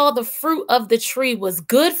woman saw the fruit of the tree was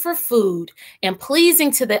good for food and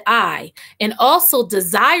pleasing to the eye and also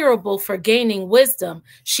desirable for gaining wisdom,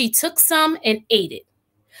 she took some and ate it.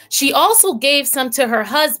 She also gave some to her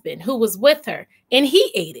husband who was with her, and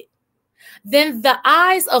he ate it. Then the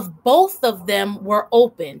eyes of both of them were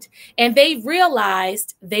opened, and they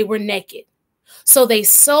realized they were naked. So they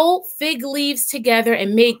sewed fig leaves together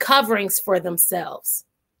and made coverings for themselves.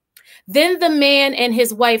 Then the man and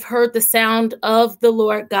his wife heard the sound of the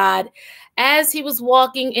Lord God as he was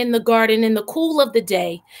walking in the garden in the cool of the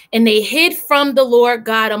day, and they hid from the Lord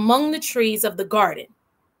God among the trees of the garden.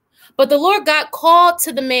 But the Lord God called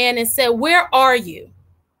to the man and said, Where are you?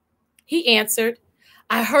 He answered,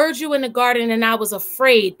 I heard you in the garden, and I was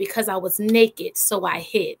afraid because I was naked, so I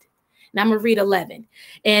hid. Now I'm going to read 11.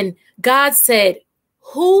 And God said,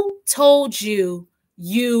 Who told you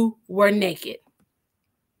you were naked?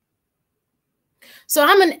 So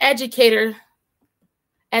I'm an educator,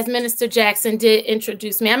 as Minister Jackson did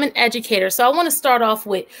introduce me. I'm an educator. So I want to start off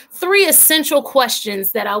with 3 essential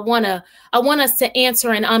questions that I want us to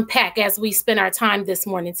answer and unpack as we spend our time this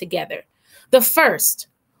morning together. The first,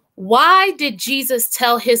 why did Jesus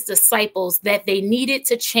tell his disciples that they needed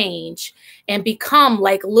to change and become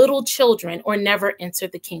like little children or never enter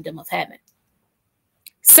the kingdom of heaven?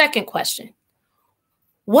 Second question,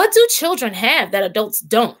 what do children have that adults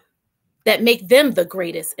don't, that make them the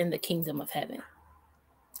greatest in the kingdom of heaven?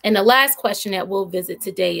 And the last question that we'll visit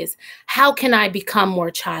today is, how can I become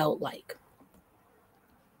more childlike?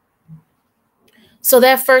 So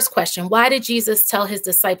that first question, why did Jesus tell his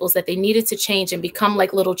disciples that they needed to change and become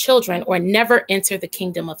like little children or never enter the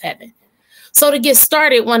kingdom of heaven? So to get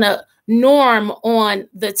started, I want to norm on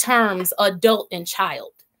the terms adult and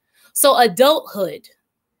child. So adulthood,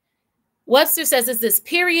 Webster says, is this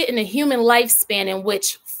period in a human lifespan in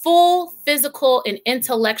which full physical and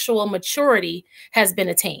intellectual maturity has been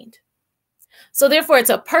attained. So therefore, it's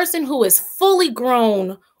a person who is fully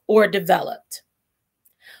grown or developed.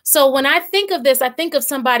 So when I think of this, I think of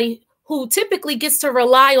somebody who typically gets to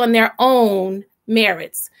rely on their own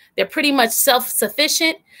merits. They're pretty much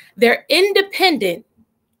self-sufficient. They're independent,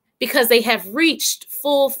 because they have reached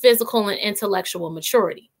full physical and intellectual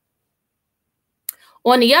maturity.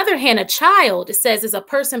 On the other hand, a child, it says, is a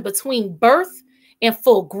person between birth and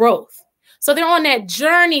full growth. So they're on that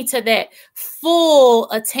journey to that full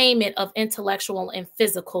attainment of intellectual and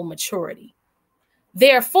physical maturity,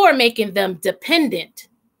 therefore making them dependent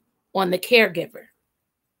on the caregiver,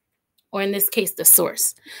 or in this case, the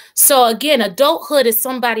source. So again, adulthood is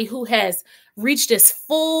somebody who has reached this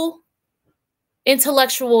full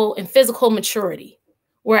intellectual and physical maturity,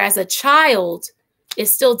 whereas a child is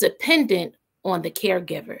still dependent on the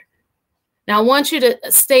caregiver. Now, I want you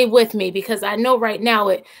to stay with me because I know right now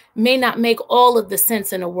it may not make all of the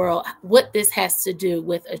sense in the world what this has to do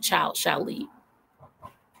with a child shall lead.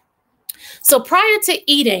 So prior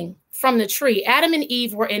to eating from the tree, Adam and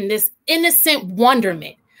Eve were in this innocent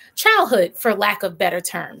wonderment, childhood, for lack of better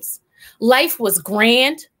terms. Life was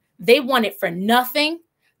grand. They wanted for nothing.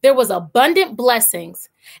 There was abundant blessings,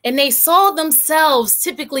 and they saw themselves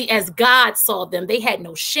typically as God saw them. They had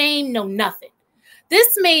no shame, no nothing.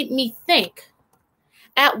 This made me think,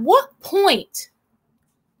 at what point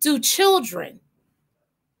do children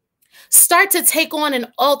start to take on an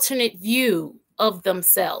alternate view of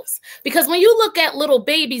themselves? Because when you look at little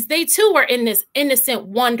babies, they too are in this innocent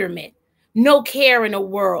wonderment, no care in the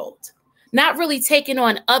world, not really taking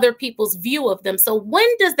on other people's view of them. So when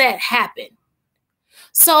does that happen?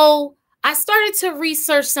 So I started to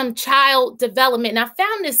research some child development, and I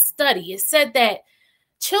found this study. It said that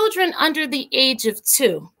children under the age of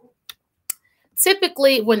 2,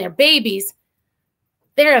 typically when they're babies,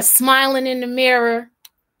 they're smiling in the mirror,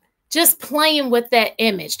 just playing with that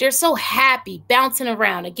image. They're so happy, bouncing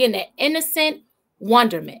around. Again, that innocent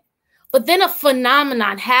wonderment. But then a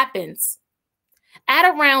phenomenon happens at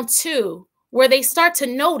around 2 where they start to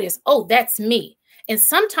notice, oh, that's me. And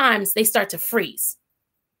sometimes they start to freeze.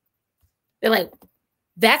 They're like,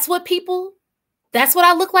 that's what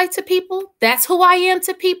I look like to people. That's who I am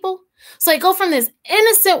to people. So they go from this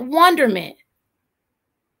innocent wonderment.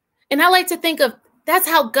 And I like to think of, that's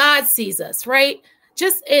how God sees us, right?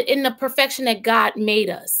 Just in the perfection that God made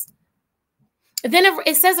us. And then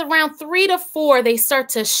it says around 3 to 4, they start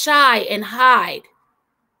to shy and hide.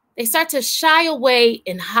 They start to shy away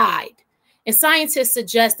and hide. And scientists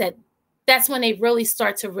suggest that that's when they really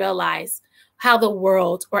start to realize how the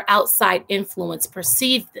world or outside influence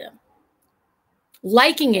perceived them,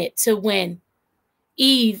 liking it to when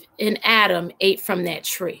Eve and Adam ate from that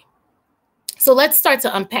tree. So let's start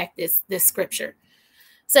to unpack this scripture. It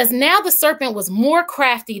says, now the serpent was more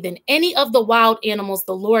crafty than any of the wild animals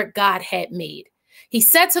the Lord God had made. He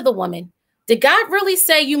said to the woman, did God really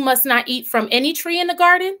say you must not eat from any tree in the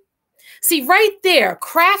garden? See, right there,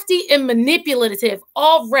 crafty and manipulative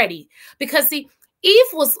already, because see, Eve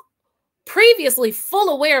was previously full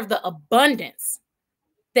aware of the abundance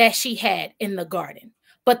that she had in the garden.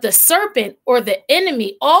 But the serpent, or the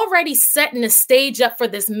enemy, already setting the stage up for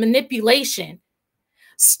this manipulation,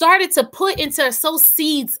 started to put into so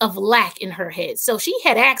seeds of lack in her head. So she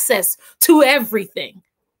had access to everything.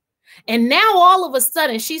 And now all of a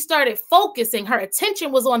sudden she started focusing. Her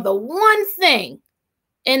attention was on the one thing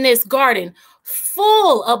in this garden,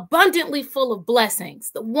 abundantly full of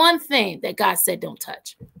blessings. The one thing that God said don't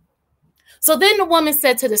touch. So then the woman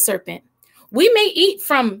said to the serpent, we may eat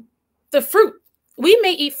from the fruit. We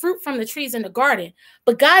may eat fruit from the trees in the garden,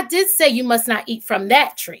 but God did say you must not eat from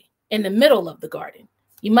that tree in the middle of the garden.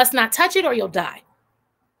 You must not touch it or you'll die.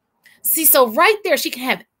 See, so right there, she can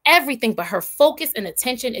have everything, but her focus and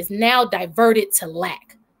attention is now diverted to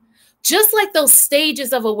lack. Just like those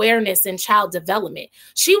stages of awareness in child development,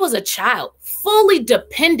 she was a child fully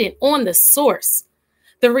dependent on the source.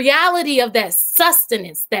 The reality of that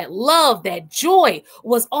sustenance, that love, that joy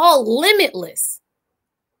was all limitless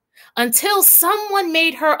until someone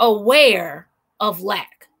made her aware of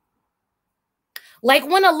lack. Like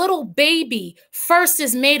when a little baby first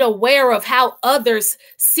is made aware of how others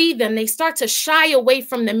see them, they start to shy away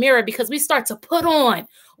from the mirror because we start to put on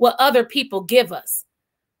what other people give us.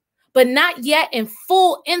 But not yet in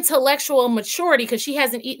full intellectual maturity because she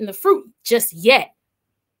hasn't eaten the fruit just yet.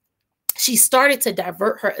 She started to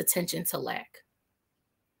divert her attention to lack.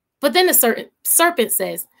 But then the serpent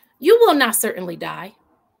says, you will not certainly die.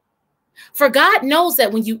 For God knows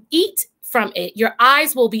that when you eat from it, your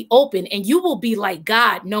eyes will be open and you will be like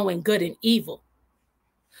God, knowing good and evil.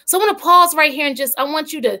 So I want to pause right here and I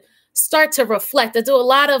want you to start to reflect. I do a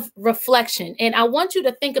lot of reflection and I want you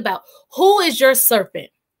to think about, who is your serpent?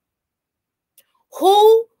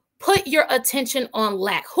 Who put your attention on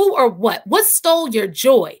lack? Who or what? What stole your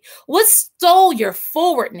joy? What stole your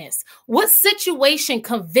forwardness? What situation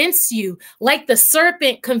convinced you, like the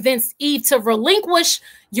serpent convinced Eve, to relinquish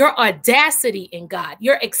your audacity in God,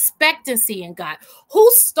 your expectancy in God? Who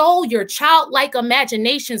stole your childlike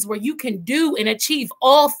imaginations where you can do and achieve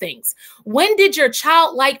all things? When did your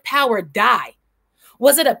childlike power die?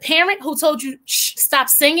 Was it a parent who told you, shh, stop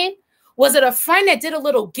singing? Was it a friend that did a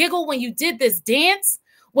little giggle when you did this dance?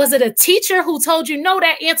 Was it a teacher who told you, no,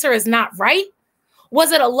 that answer is not right?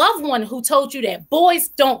 Was it a loved one who told you that boys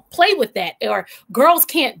don't play with that or girls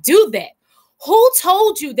can't do that? Who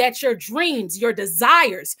told you that your dreams, your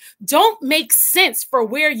desires don't make sense for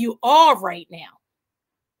where you are right now?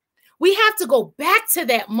 We have to go back to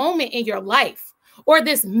that moment in your life, or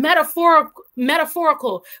this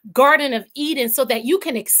metaphorical Garden of Eden, so that you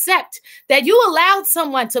can accept that you allowed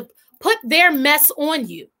someone to put their mess on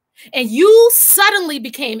you and you suddenly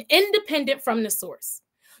became independent from the source.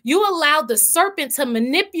 You allowed the serpent to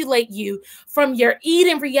manipulate you from your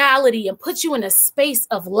Eden reality and put you in a space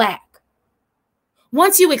of lack.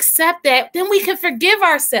 Once you accept that, then we can forgive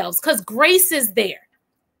ourselves because grace is there.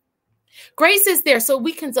 Grace is there so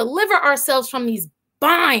we can deliver ourselves from these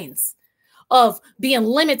binds of being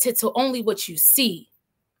limited to only what you see,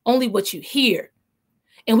 only what you hear,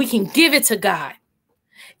 and we can give it to God.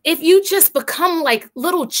 If you just become like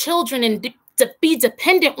little children and to be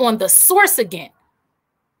dependent on the source again.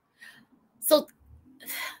 So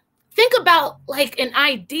think about like an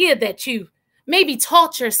idea that you maybe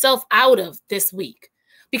taught yourself out of this week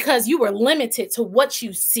because you were limited to what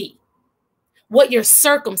you see, what your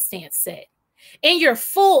circumstance said. In your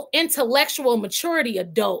full intellectual maturity,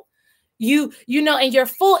 adult, you know, in your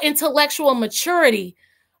full intellectual maturity,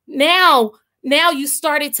 now you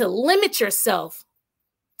started to limit yourself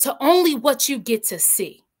to only what you get to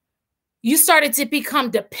see. You started to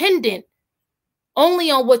become dependent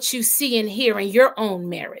only on what you see and hear in your own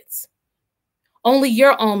merits. Only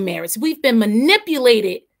your own merits. We've been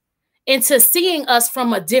manipulated into seeing us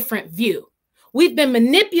from a different view. We've been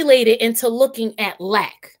manipulated into looking at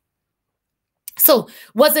lack. So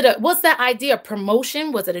was that idea of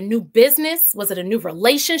promotion? Was it a new business? Was it a new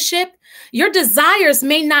relationship? Your desires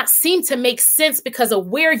may not seem to make sense because of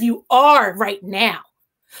where you are right now.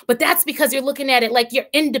 But that's because you're looking at it like you're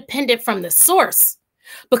independent from the source.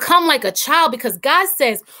 Become like a child because God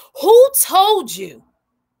says, who told you?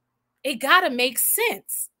 It got to make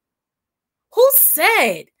sense. Who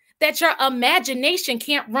said that your imagination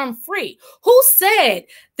can't run free? Who said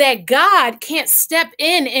that God can't step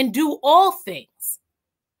in and do all things?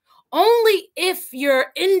 Only if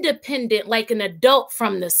you're independent like an adult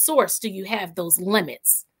from the source do you have those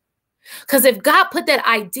limits. Because if God put that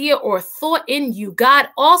idea or thought in you, God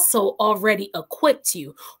also already equipped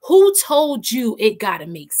you. Who told you it got to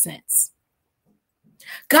make sense?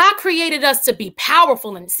 God created us to be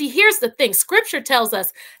powerful. And see, here's the thing. Scripture tells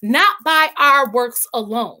us not by our works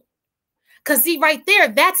alone. Because see, right there,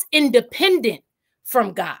 that's independent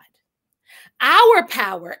from God. Our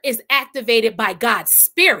power is activated by God's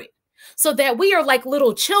Spirit so that we are like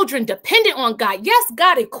little children dependent on God. Yes,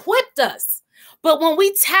 God equipped us. But when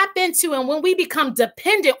we tap into and when we become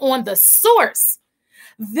dependent on the source,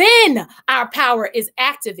 then our power is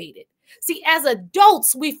activated. See, as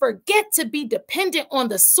adults, we forget to be dependent on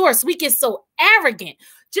the source. We get so arrogant.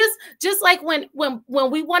 Just like when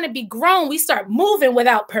we want to be grown, we start moving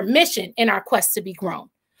without permission in our quest to be grown.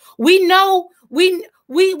 We know, we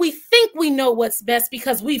think we know what's best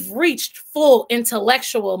because we've reached full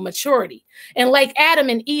intellectual maturity. And like Adam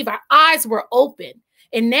and Eve, our eyes were open.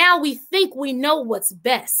 And now we think we know what's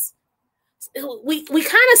best. We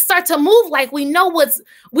kind of start to move like we know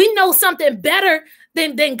something better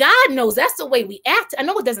than God knows. That's the way we act. I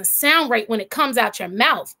know it doesn't sound right when it comes out your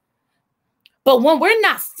mouth. But when we're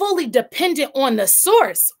not fully dependent on the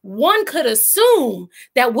source, one could assume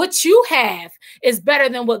that what you have is better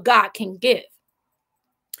than what God can give.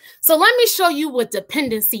 So let me show you what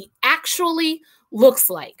dependency actually looks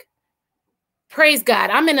like. Praise God.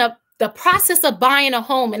 I'm in the process of buying a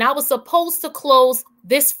home, and I was supposed to close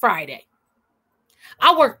this Friday.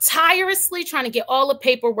 I worked tirelessly trying to get all the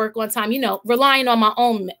paperwork on time, relying on my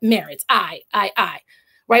own merits.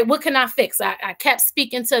 Right? What can I fix? I kept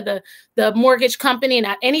speaking to the mortgage company, and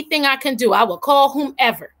anything I can do, I will call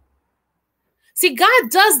whomever. See, God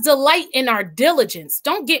does delight in our diligence.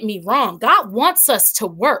 Don't get me wrong. God wants us to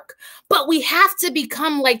work, but we have to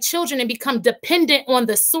become like children and become dependent on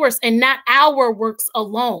the source and not our works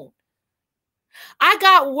alone. I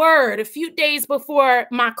got word a few days before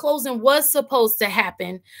my closing was supposed to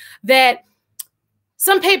happen that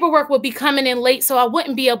some paperwork would be coming in late, so I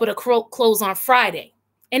wouldn't be able to close on Friday.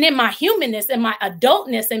 And in my humanness and my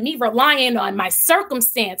adultness and me relying on my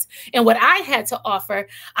circumstance and what I had to offer,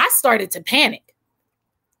 I started to panic.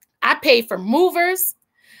 I paid for movers.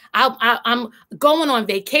 I'm going on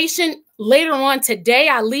vacation later on today.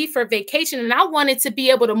 I leave for vacation and I wanted to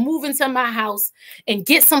be able to move into my house and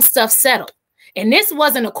get some stuff settled. And this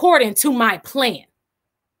wasn't according to my plan.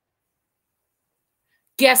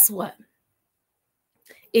 Guess what?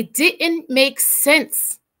 It didn't make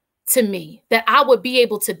sense to me that I would be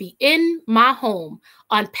able to be in my home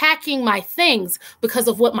unpacking my things because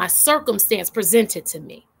of what my circumstance presented to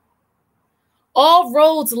me. All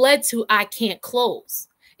roads led to I can't close.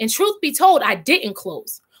 And truth be told, I didn't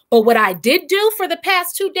close. But what I did do for the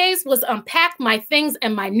past 2 days was unpack my things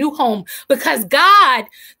and my new home, because God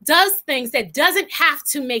does things that doesn't have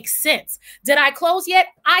to make sense. Did I close yet?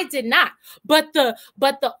 I did not. But the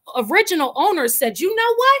original owner said, you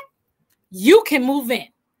know what? You can move in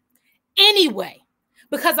anyway,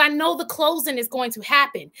 because I know the closing is going to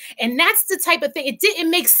happen. And that's the type of thing. It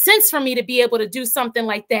didn't make sense for me to be able to do something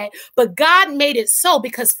like that. But God made it so,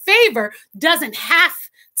 because favor doesn't have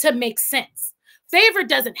to make sense. Favor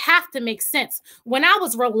doesn't have to make sense. When I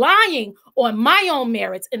was relying on my own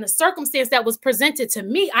merits in the circumstance that was presented to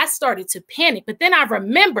me, I started to panic. But then I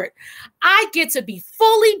remembered I get to be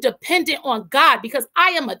fully dependent on God because I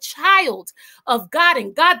am a child of God,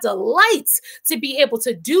 and God delights to be able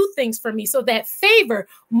to do things for me. So that favor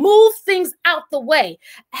moved things out the way,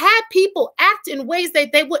 had people act in ways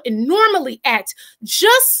that they wouldn't normally act,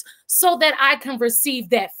 just so that I can receive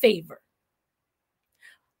that favor.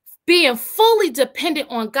 Being fully dependent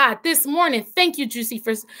on God. This morning, thank you, Juicy,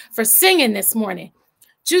 for singing this morning.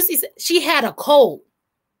 Juicy, she had a cold.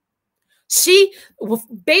 She,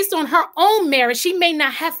 based on her own merit, she may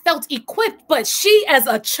not have felt equipped, but she, as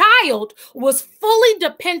a child, was fully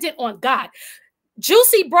dependent on God.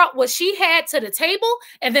 Juicy brought what she had to the table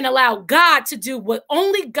and then allowed God to do what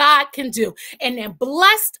only God can do, and then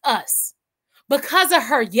blessed us because of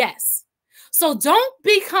her yes. So don't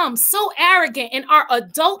become so arrogant in our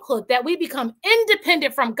adulthood that we become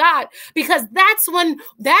independent from God, because that's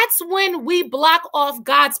when we block off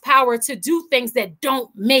God's power to do things that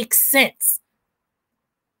don't make sense.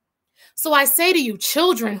 So I say to you,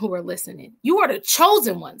 children who are listening, you are the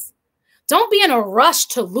chosen ones. Don't be in a rush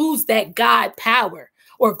to lose that God power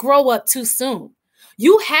or grow up too soon.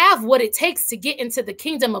 You have what it takes to get into the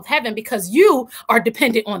kingdom of heaven because you are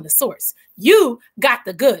dependent on the source. You got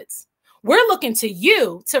the goods. We're looking to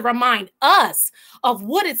you to remind us of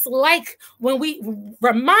what it's like when we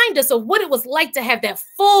remind us of what it was like to have that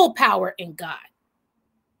full power in God.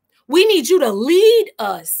 We need you to lead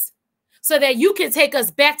us so that you can take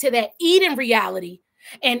us back to that Eden reality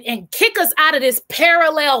and kick us out of this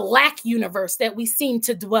parallel lack universe that we seem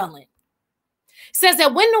to dwell in. It says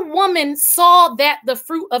that when the woman saw that the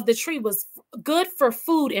fruit of the tree was good for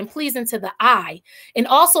food and pleasing to the eye, and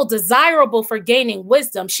also desirable for gaining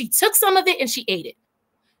wisdom, she took some of it and she ate it.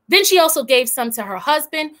 Then she also gave some to her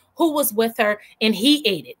husband who was with her, and he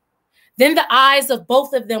ate it. Then the eyes of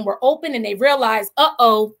both of them were open and they realized,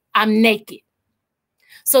 uh-oh, I'm naked.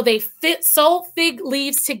 So they sewed fig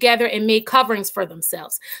leaves together and made coverings for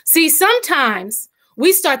themselves. See, sometimes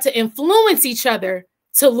we start to influence each other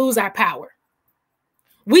to lose our power.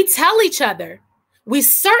 We tell each other, we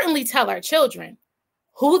certainly tell our children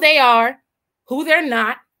who they are, who they're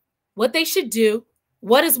not, what they should do,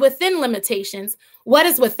 what is within limitations, what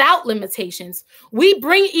is without limitations. We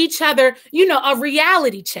bring each other, a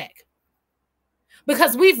reality check.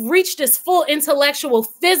 Because we've reached this full intellectual,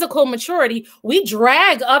 physical maturity, we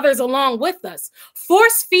drag others along with us,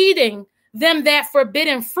 force feeding them that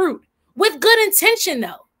forbidden fruit with good intention,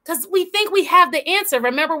 though. Because we think we have the answer.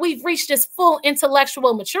 Remember, we've reached this full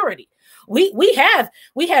intellectual maturity. We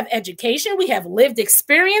have education. We have lived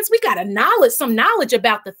experience. We got some knowledge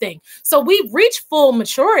about the thing. So we've reached full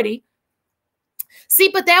maturity. See,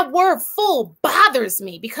 but that word full bothers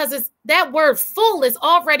me because that word full is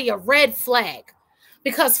already a red flag,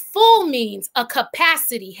 because full means a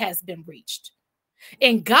capacity has been reached.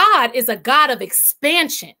 And God is a God of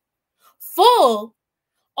expansion. Full,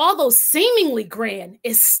 although seemingly grand,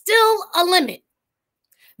 is still a limit.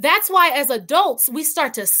 That's why as adults, we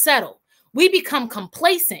start to settle. We become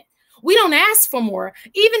complacent. We don't ask for more,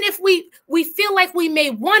 even if we feel like we may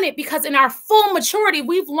want it, because in our full maturity,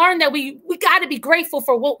 we've learned that we got to be grateful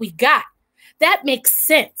for what we got. That makes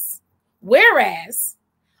sense. Whereas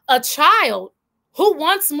a child who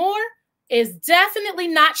wants more is definitely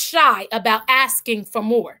not shy about asking for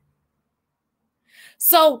more.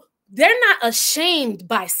 So they're not ashamed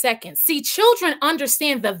by seconds. See, children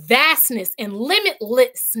understand the vastness and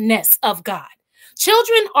limitlessness of God.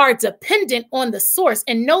 Children are dependent on the source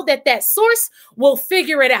and know that that source will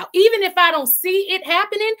figure it out. Even if I don't see it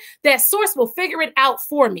happening, that source will figure it out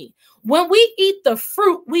for me. When we eat the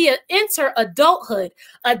fruit, we enter adulthood,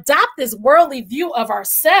 adopt this worldly view of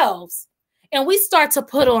ourselves, and we start to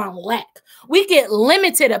put on lack. We get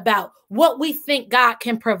limited about what we think God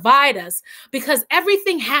can provide us because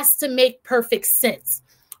everything has to make perfect sense.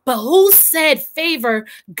 But who said favor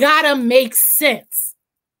gotta make sense?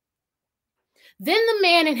 Then the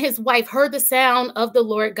man and his wife heard the sound of the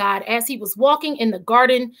Lord God as he was walking in the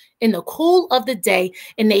garden in the cool of the day,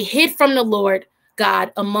 and they hid from the Lord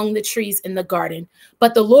God among the trees in the garden.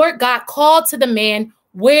 But the Lord God called to the man,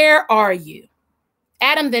 "Where are you?"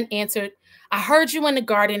 Adam then answered, "I heard you in the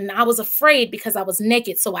garden, and I was afraid because I was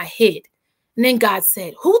naked, so I hid." And then God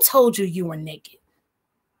said, "Who told you you were naked?"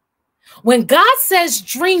 When God says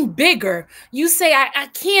dream bigger, you say, I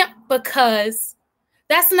can't because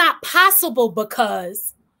that's not possible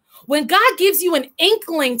because. When God gives you an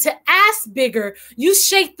inkling to ask bigger, you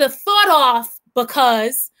shake the thought off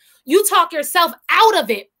because. You talk yourself out of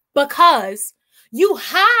it because. You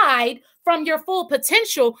hide from your full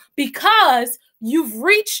potential because you've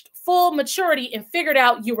reached full maturity and figured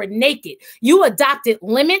out you were naked. You adopted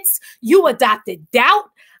limits. You adopted doubt.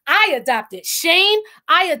 I adopted shame.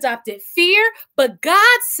 I adopted fear. But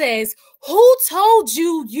God says, who told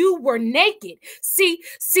you you were naked? See,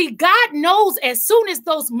 God knows as soon as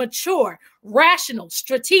those mature, rational,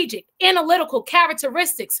 strategic, analytical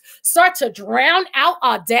characteristics start to drown out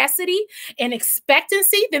audacity and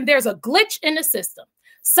expectancy, then there's a glitch in the system.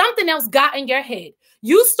 Something else got in your head.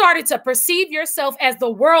 You started to perceive yourself as the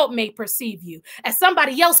world may perceive you, as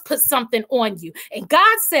somebody else put something on you. And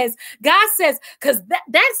God says, because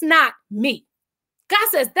that's not me. God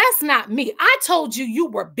says, that's not me. I told you you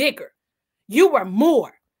were bigger. You were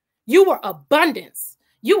more. You were abundance.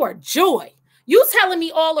 You were joy. You telling me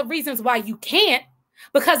all the reasons why you can't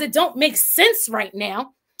because it don't make sense right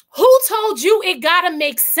now. Who told you it got to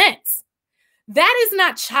make sense? That is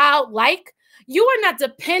not childlike. You are not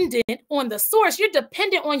dependent on the source. You're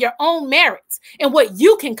dependent on your own merits and what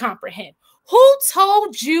you can comprehend. Who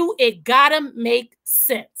told you it gotta make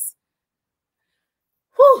sense?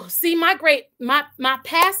 Whew. See, my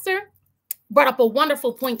pastor brought up a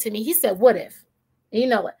wonderful point to me. He said, "What if?" And you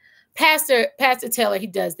know what? Pastor Taylor, he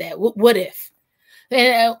does that. What if?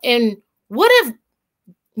 And what if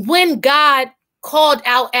when God called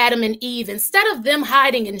out Adam and Eve, instead of them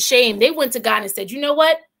hiding in shame, they went to God and said, "You know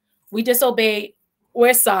what? We disobeyed.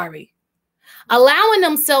 We're sorry." Allowing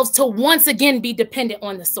themselves to once again be dependent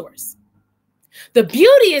on the source. The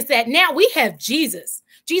beauty is that now we have Jesus.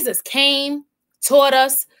 Jesus came, taught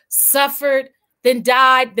us, suffered, then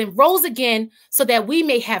died, then rose again so that we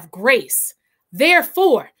may have grace.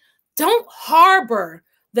 Therefore, don't harbor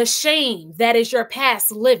the shame that is your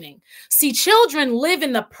past living. See, children live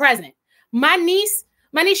in the present. My niece,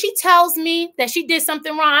 she tells me that she did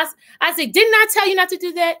something wrong. I say, "Didn't I tell you not to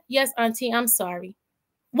do that?" "Yes, Auntie, I'm sorry."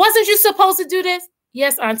 "Wasn't you supposed to do this?"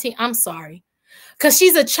 "Yes, Auntie, I'm sorry." Because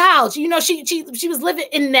she's a child. You know, she was living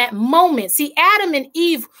in that moment. See, Adam and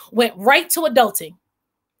Eve went right to adulting,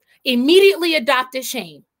 immediately adopted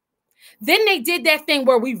shame. Then they did that thing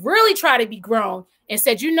where we really try to be grown and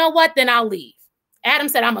said, "You know what? Then I'll leave." Adam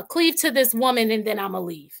said, "I'm going to cleave to this woman and then I'm going to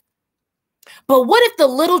leave." But what if the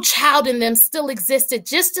little child in them still existed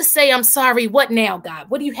just to say, "I'm sorry. What now, God?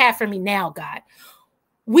 What do you have for me now, God?"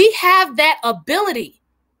 We have that ability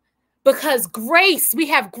because we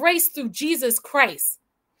have grace through Jesus Christ.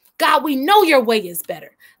 God, we know your way is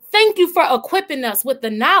better. Thank you for equipping us with the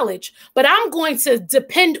knowledge, but I'm going to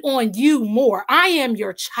depend on you more. I am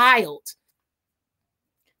your child.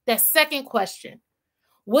 That second question.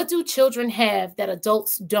 What do children have that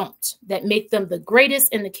adults don't that make them the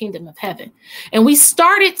greatest in the kingdom of heaven? And we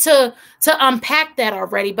started to unpack that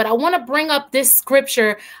already, but I want to bring up this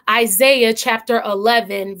scripture, Isaiah chapter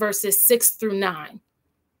 11, verses 6-9.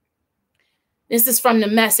 This is from the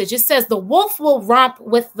Message. It says, "The wolf will romp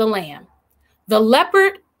with the lamb. The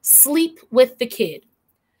leopard sleep with the kid.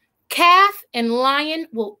 Calf and lion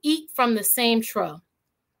will eat from the same trough.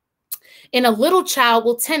 And a little child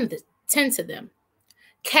will tend to them.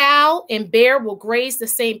 Cow and bear will graze the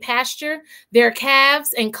same pasture. Their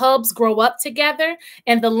calves and cubs grow up together,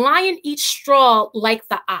 and the lion eats straw like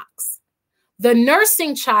the ox. The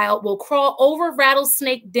nursing child will crawl over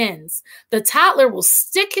rattlesnake dens. The toddler will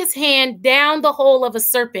stick his hand down the hole of a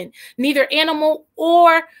serpent. Neither animal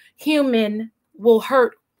or human will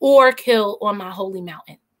hurt or kill on my holy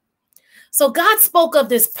mountain." So God spoke of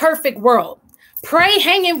this perfect world. Prey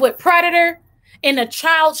hanging with predator, and a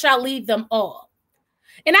child shall lead them all.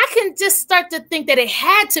 And I can just start to think that it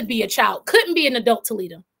had to be a child, couldn't be an adult to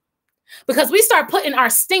lead them. Because we start putting our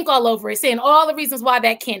stink all over it, saying all the reasons why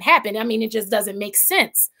that can't happen. I mean, it just doesn't make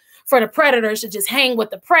sense for the predators to just hang with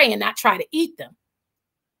the prey and not try to eat them.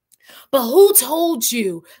 But who told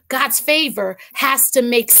you God's favor has to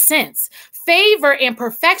make sense? Favor and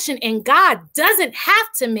perfection in God doesn't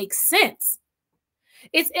have to make sense.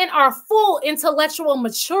 It's in our full intellectual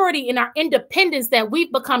maturity and our independence that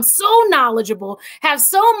we've become so knowledgeable, have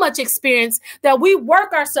so much experience that we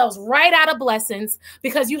work ourselves right out of blessings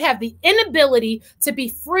because you have the inability to be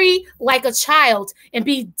free like a child and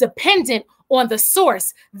be dependent on the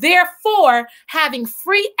source. Therefore, having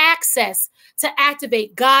free access to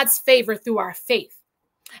activate God's favor through our faith.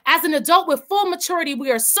 As an adult with full maturity,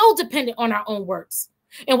 we are so dependent on our own works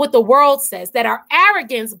and what the world says that our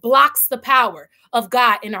arrogance blocks the power of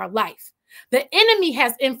God in our life. The enemy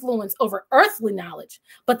has influence over earthly knowledge,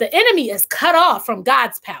 but the enemy is cut off from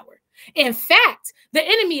God's power. In fact, the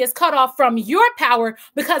enemy is cut off from your power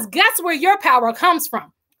because guess where your power comes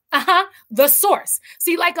from? The source.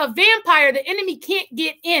 See, like a vampire, the enemy can't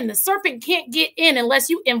get in. The serpent can't get in unless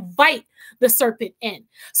you invite the serpent in.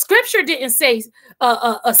 Scripture didn't say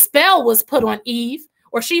a spell was put on Eve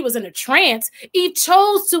or she was in a trance. Eve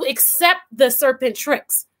chose to accept the serpent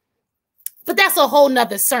tricks. But that's a whole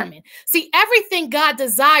nother sermon. See, everything God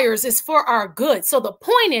desires is for our good. So the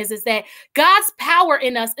point is that God's power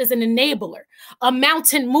in us is an enabler, a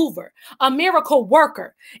mountain mover, a miracle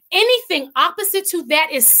worker. Anything opposite to that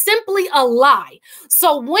is simply a lie.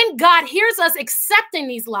 So when God hears us accepting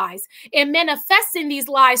these lies and manifesting these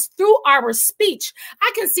lies through our speech,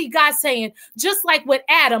 I can see God saying, just like with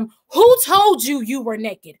Adam, who told you you were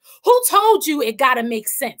naked? Who told you it got to make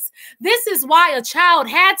sense? This is why a child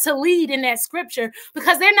had to lead in that scripture,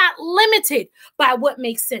 because they're not limited by what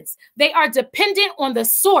makes sense. They are dependent on the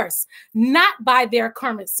source, not by their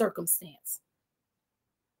current circumstance.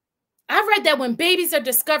 I've read that when babies are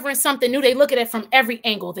discovering something new, they look at it from every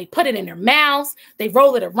angle. They put it in their mouths, they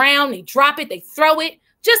roll it around, they drop it, they throw it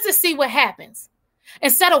just to see what happens.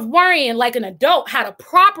 Instead of worrying like an adult how to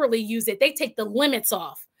properly use it, they take the limits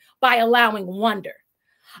off by allowing wonder.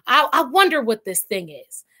 I wonder what this thing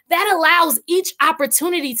is. That allows each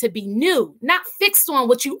opportunity to be new, not fixed on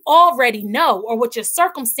what you already know or what your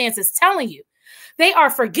circumstance is telling you. They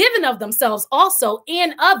are forgiven of themselves also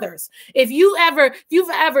and others. If you've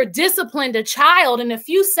ever disciplined a child, in a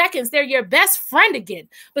few seconds, they're your best friend again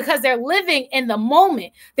because they're living in the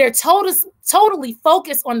moment. They're totally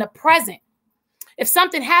focused on the present. If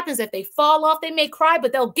something happens, if they fall off, they may cry,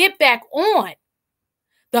 but they'll get back on.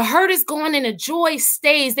 The hurt is gone and the joy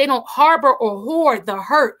stays. They don't harbor or hoard the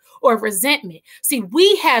hurt or resentment. See,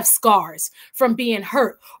 we have scars from being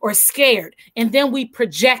hurt or scared, and then we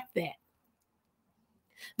project that.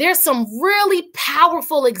 There's some really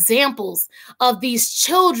powerful examples of these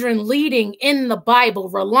children leading in the Bible,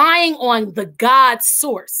 relying on the God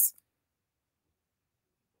source.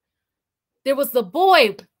 There was the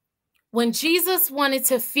boy when Jesus wanted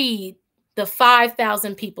to feed the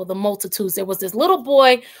 5,000 people, the multitudes. There was this little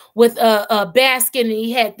boy with a basket, and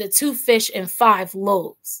he had the 2 fish and 5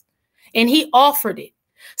 loaves, and he offered it.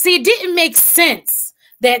 See, it didn't make sense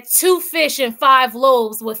that 2 fish and 5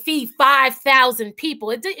 loaves would feed 5,000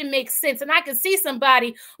 people. It didn't make sense. And I could see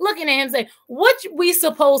somebody looking at him saying, what we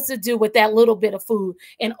supposed to do with that little bit of food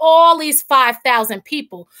and all these 5,000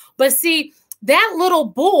 people? But see, that little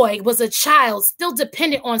boy was a child still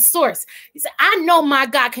dependent on source. He said, I know my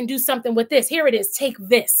God can do something with this. Here it is. Take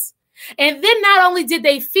this. And then not only did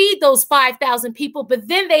they feed those 5,000 people, but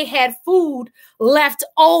then they had food left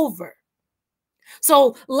over.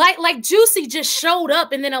 So like Juicy just showed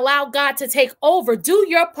up and then allowed God to take over. Do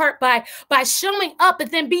your part by showing up,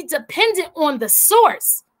 and then be dependent on the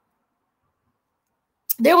source.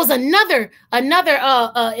 There was another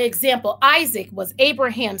example. Isaac was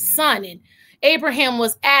Abraham's son, and Abraham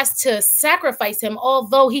was asked to sacrifice him,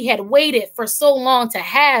 although he had waited for so long to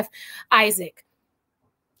have Isaac.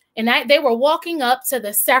 And they were walking up to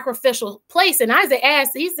the sacrificial place, and Isaac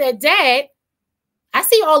asked, he said, Dad, I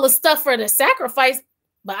see all the stuff for the sacrifice,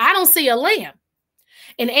 but I don't see a lamb.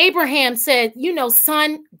 And Abraham said,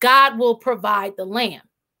 son, God will provide the lamb.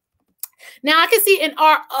 Now I can see in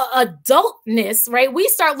our adultness, right? We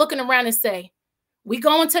start looking around and say, we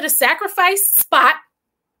go into the sacrifice spot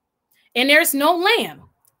and there's no lamb.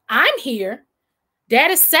 I'm here. Dad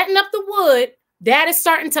is setting up the wood. Dad is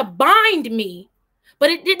starting to bind me. But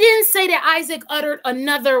it didn't say that Isaac uttered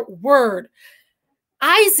another word.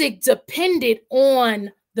 Isaac depended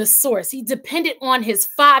on the source. He depended on his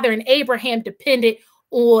father, and Abraham depended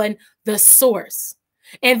on the source.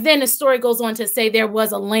 And then the story goes on to say there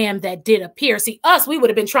was a lamb that did appear. See, us, we would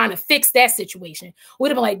have been trying to fix that situation. We'd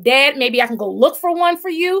have been like, Dad, maybe I can go look for one for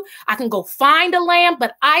you. I can go find a lamb.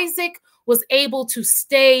 But Isaac was able to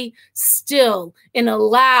stay still and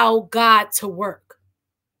allow God to work.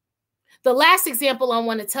 The last example I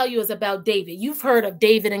want to tell you is about David. You've heard of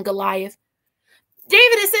David and Goliath.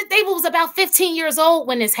 David was about 15 years old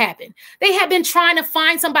when this happened. They had been trying to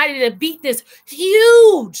find somebody to beat this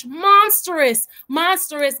huge, monstrous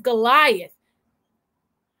Goliath.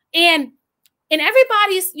 And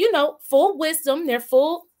everybody's, full wisdom, their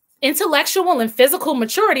full intellectual and physical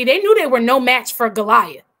maturity, they knew they were no match for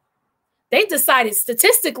Goliath. They decided,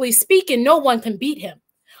 statistically speaking, no one can beat him.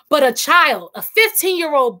 But a child, a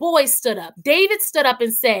 15-year-old boy stood up. David stood up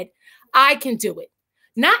and said, I can do it.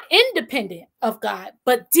 Not independent of God,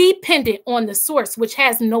 but dependent on the source, which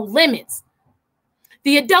has no limits.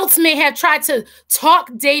 The adults may have tried to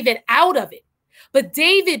talk David out of it, but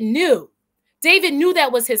David knew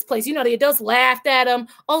that was his place. The adults laughed at him.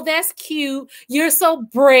 Oh, that's cute. You're so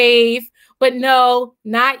brave. But no,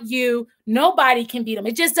 not you. Nobody can beat him.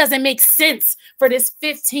 It just doesn't make sense for this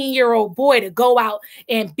 15-year-old boy to go out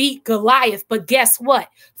and beat Goliath. But guess what?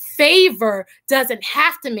 Favor doesn't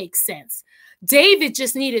have to make sense. David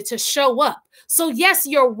just needed to show up. So yes,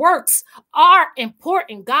 your works are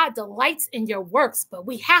important. God delights in your works, but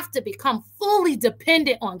we have to become fully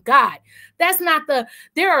dependent on God.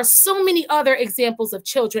 There are so many other examples of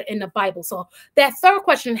children in the Bible. So that third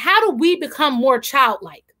question, how do we become more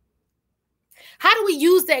childlike? How do we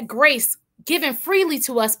use that grace given freely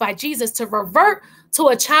to us by Jesus to revert to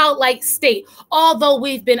a childlike state, although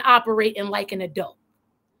we've been operating like an adult?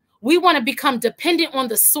 We want to become dependent on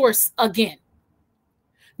the source again.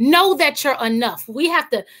 Know that you're enough. We have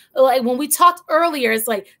to, like when we talked earlier, it's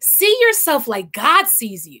like, see yourself like God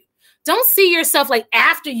sees you. Don't see yourself like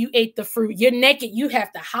after you ate the fruit, you're naked, you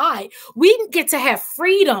have to hide. We get to have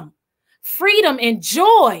freedom and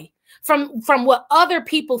joy from what other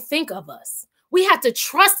people think of us. We have to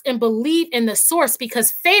trust and believe in the source because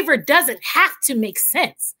favor doesn't have to make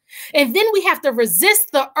sense. And then we have to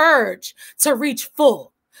resist the urge to reach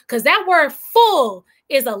full, because that word full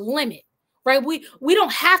is a limit. Right? We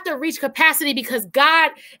don't have to reach capacity because God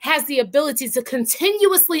has the ability to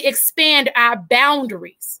continuously expand our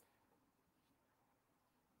boundaries.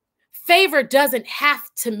 Favor doesn't have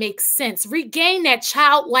to make sense. Regain that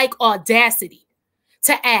childlike audacity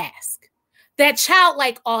to ask. That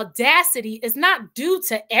childlike audacity is not due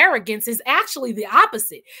to arrogance. It's actually the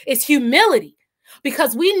opposite. It's humility,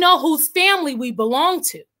 because we know whose family we belong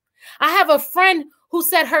to. I have a friend who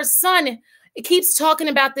said her son keeps talking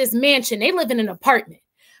about this mansion. They live in an apartment.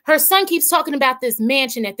 Her son keeps talking about this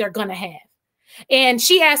mansion that they're going to have. And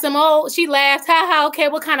she asked him, she laughed. Okay,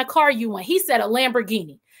 what kind of car you want? He said a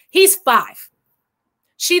Lamborghini. He's 5.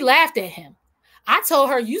 She laughed at him. I told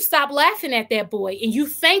her, you stop laughing at that boy and you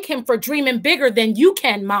thank him for dreaming bigger than you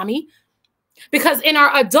can, mommy. Because in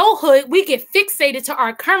our adulthood, we get fixated to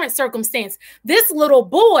our current circumstance. This little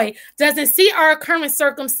boy doesn't see our current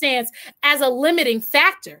circumstance as a limiting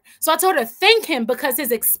factor. So I told her, thank him, because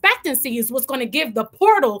his expectancy is what's going to give the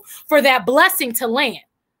portal for that blessing to land.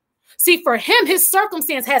 See, for him, his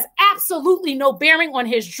circumstance has absolutely no bearing on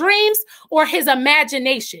his dreams or his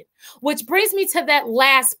imagination, which brings me to that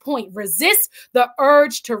last point. Resist the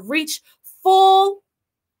urge to reach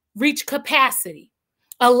capacity.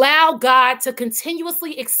 Allow God to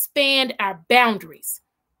continuously expand our boundaries.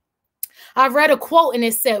 I read a quote and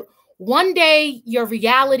it said, one day your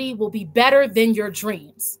reality will be better than your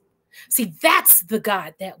dreams. See, that's the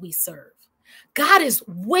God that we serve. God is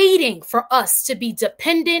waiting for us to be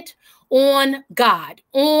dependent on God,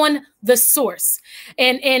 on the source.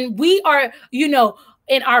 And we are,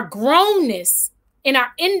 in our grownness, in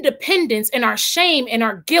our independence, in our shame, in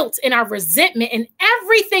our guilt, in our resentment, and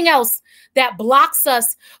everything else that blocks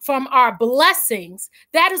us from our blessings,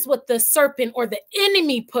 that is what the serpent or the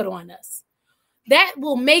enemy put on us. That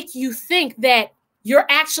will make you think that you're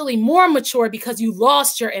actually more mature because you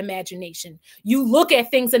lost your imagination. You look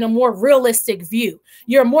at things in a more realistic view.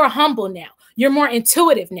 You're more humble now. You're more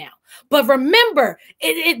intuitive now. But remember,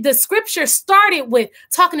 the scripture started with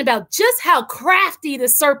talking about just how crafty the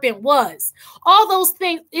serpent was. All those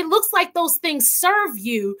things, it looks like those things serve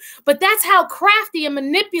you, but that's how crafty and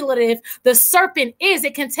manipulative the serpent is.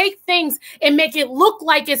 It can take things and make it look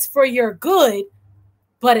like it's for your good,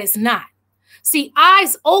 but it's not. See,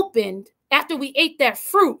 eyes opened after we ate that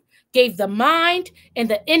fruit gave the mind and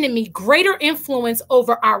the enemy greater influence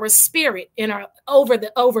over our spirit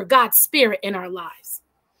over God's spirit in our lives.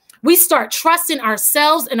 We start trusting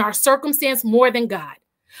ourselves and our circumstance more than God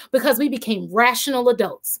because we became rational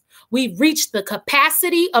adults. we reach the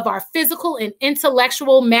capacity of our physical and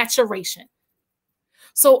intellectual maturation.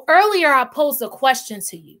 So earlier I posed a question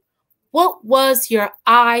to you. What was your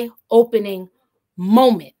eye-opening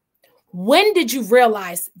moment? When did you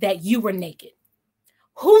realize that you were naked?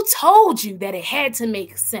 Who told you that it had to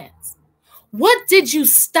make sense? What did you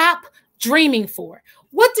stop dreaming for?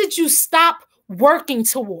 What did you stop working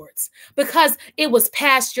towards? Because it was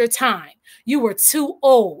past your time. You were too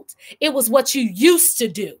old. It was what you used to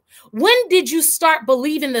do. When did you start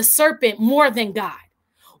believing the serpent more than God?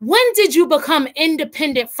 When did you become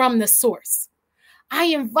independent from the source? I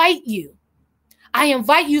invite you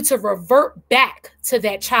to revert back to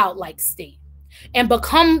that childlike state and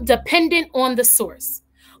become dependent on the source.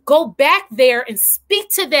 Go back there and speak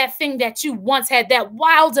to that thing that you once had, that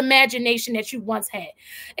wild imagination that you once had.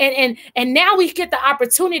 And now we get the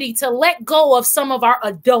opportunity to let go of some of our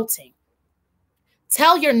adulting.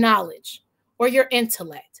 Tell your knowledge or your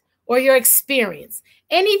intellect or your experience,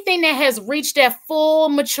 anything that has reached that full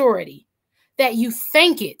maturity, that you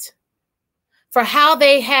thank it for how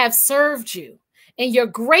they have served you. And you're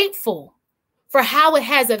grateful for how it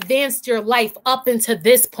has advanced your life up into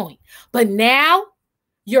this point. But now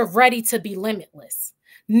you're ready to be limitless.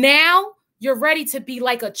 Now you're ready to be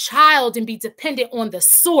like a child and be dependent on the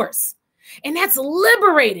source. And that's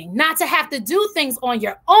liberating, not to have to do things on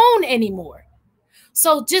your own anymore.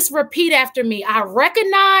 So just repeat after me. I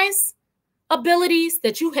recognize abilities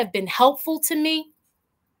that you have been helpful to me.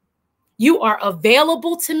 You are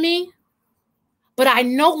available to me, but I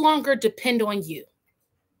no longer depend on you.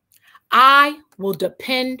 I will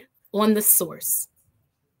depend on the source.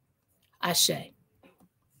 Ashe.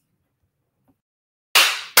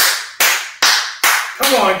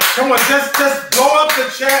 Come on, just blow up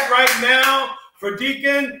the chat right now for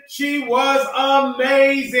Deacon. She was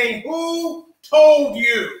amazing. Who told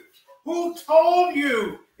you? Who told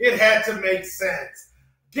you it had to make sense?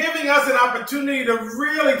 Giving us an opportunity to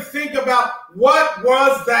really think about what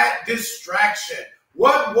was that distraction?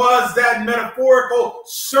 What was that metaphorical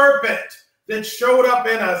serpent that showed up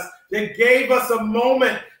in us, that gave us a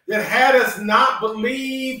moment that had us not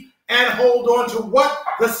believe and hold on to what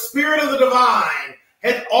the Spirit of the Divine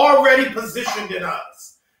had already positioned in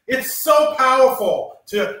us? It's so powerful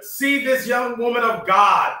to see this young woman of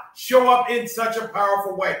God show up in such a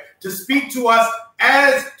powerful way, to speak to us,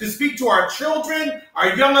 to speak to our children,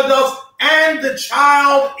 our young adults, and the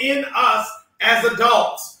child in us as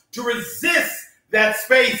adults, to resist that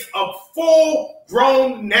space of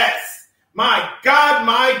full-grownness. My God,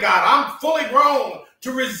 I'm fully grown,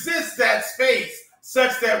 to resist that space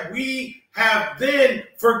such that we have then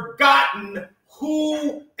forgotten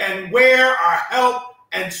who and where our help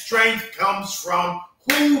and strength comes from.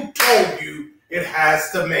 Who told you it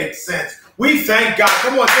has to make sense? We thank God.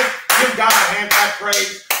 Come on, just give God a hand clap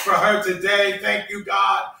praise for her today. Thank you,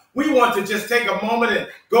 God. We want to just take a moment and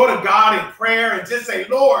go to God in prayer and just say,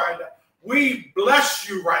 Lord, we bless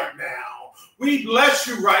you right now. We bless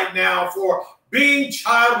you right now for being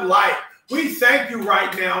childlike. We thank you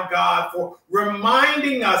right now, God, for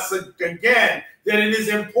reminding us again that it is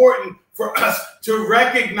important for us to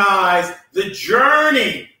recognize the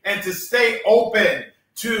journey and to stay open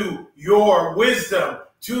to your wisdom,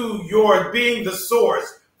 to your being the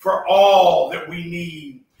source for all that we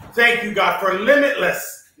need. Thank you, God, for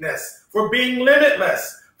limitlessness, for being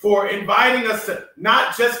limitless, for inviting us to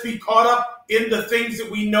not just be caught up in the things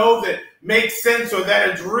that we know that make sense or that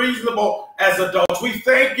is reasonable as adults. We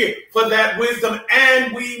thank you for that wisdom,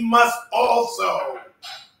 and we must also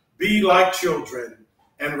be like children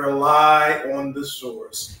and rely on the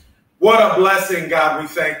source. What a blessing, God, we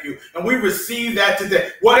thank you. And we receive that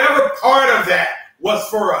today. Whatever part of that was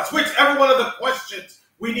for us, whichever one of the questions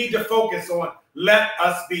we need to focus on, let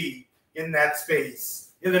us be in that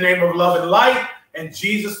space. In the name of love and light and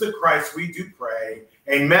Jesus the Christ, we do pray.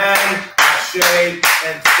 Amen, ashe,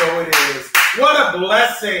 and so it is. What a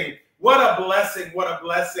blessing. What a blessing. What a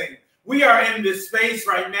blessing. We are in this space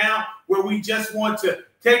right now where we just want to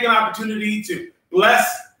take an opportunity to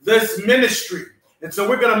bless this ministry. And so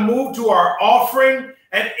we're going to move to our offering.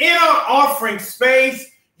 And in our offering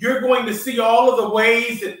space, you're going to see all of the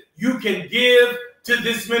ways that you can give to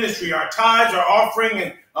this ministry. Our tithes, our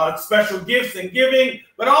offering, and special gifts and giving.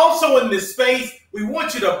 But also in this space, we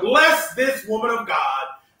want you to bless this woman of God.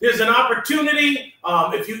 There's an opportunity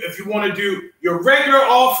if you want to do your regular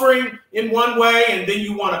offering in one way, and then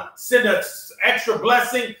you want to send an extra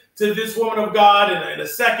blessing to this woman of God in a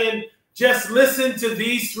second. Just listen to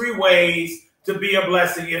these three ways to be a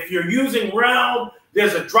blessing. If you're using Realm,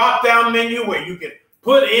 there's a drop-down menu where you can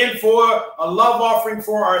put in for a love offering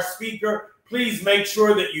for our speaker. Please make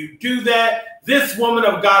sure that you do that. This woman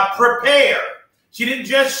of God prepared. She didn't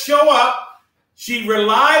just show up. She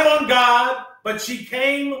relied on God, but she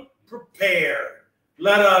came prepared.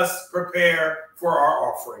 Let us prepare for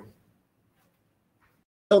our offering.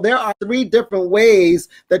 So there are 3 different ways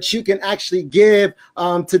that you can actually give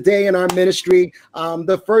today in our ministry.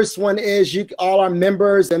 The first one is all our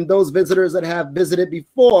members and those visitors that have visited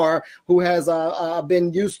before, who has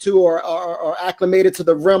been used to or acclimated to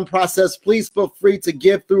the REM process. Please feel free to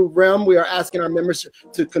give through REM. We are asking our members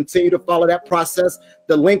to continue to follow that process.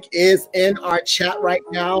 The link is in our chat right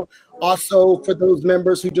now. Also, for those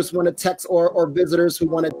members who just want to text or visitors who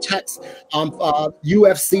want to text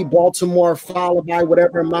UFC Baltimore, followed by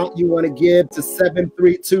whatever amount you want to give to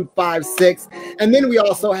 73256. And then we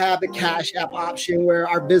also have the Cash App option where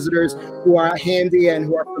our visitors who are handy and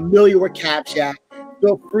who are familiar with Cash App,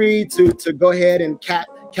 feel free to go ahead and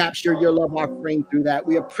capture your love offering through that.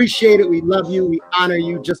 We appreciate it. We love you. We honor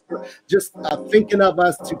you just thinking of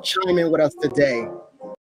us to chime in with us today.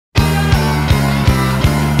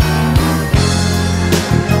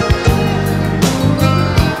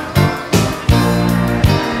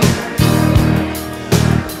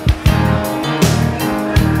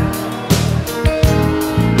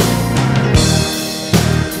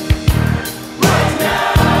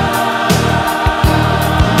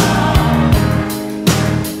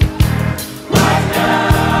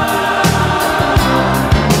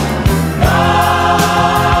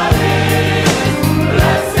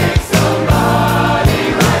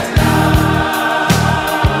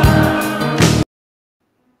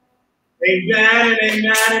 Amen and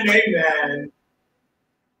amen and amen.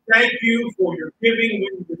 Thank you for your giving. We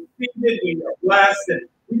received it. We are blessed. And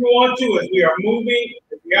we want to, as we are moving,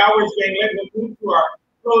 as the hour is getting late, we'll move to our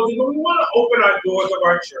closing. But we want to open our doors of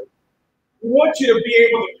our church. We want you to be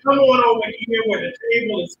able to come on over here where the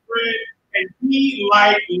table is spread and be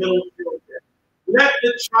like little children. Let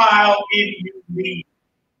the child in you lead.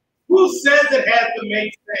 Who says it has to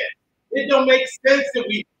make sense? It don't make sense that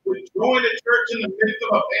we would join the church in the midst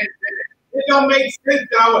of a pandemic. It don't make sense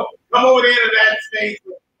that I would come over there to that space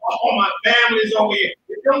with all my family's over here.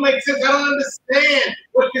 It don't make sense. I don't understand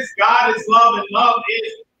what this God is love and love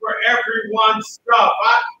is for everyone's stuff.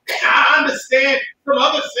 I understand some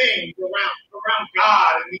other things around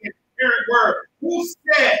God and the inherent word. Who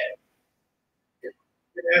said it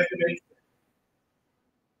has to make sense?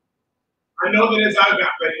 I know that as I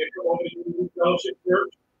got ready to come over to the Fellowship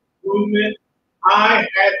Church movement, I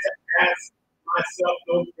had to ask myself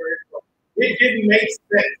those very questions. It didn't make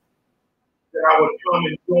sense that I would come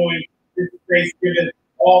and join this space given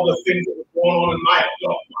all the things that were going on in my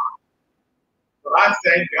adult mind. But I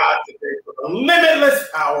thank God today for the limitless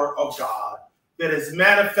power of God that is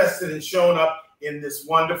manifested and shown up in this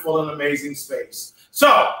wonderful and amazing space.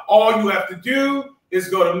 So all you have to do is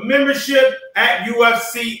go to membership at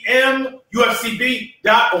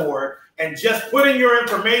UFCB.org and just put in your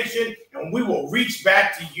information, and we will reach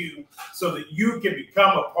back to you so that you can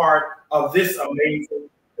become a part of this amazing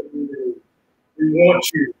community. We want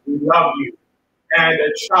you, we love you, and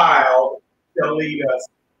a child shall lead us.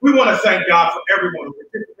 We want to thank God for everyone who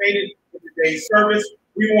participated in today's service.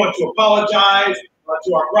 We want to apologize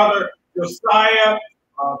to our brother Josiah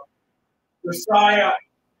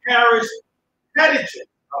Parrish Pettigen.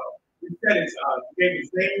 We said gave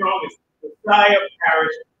his name wrong. It's Josiah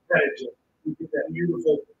Parrish Pettigen. We did that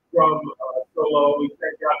beautiful drum solo. We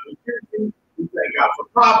thank God for Kirsten. We thank God for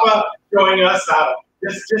Papa showing us how to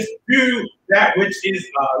just do that which is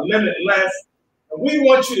limitless. And we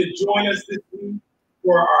want you to join us this week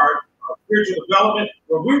for our spiritual development,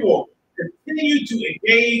 where we will continue to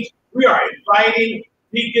engage. We are inviting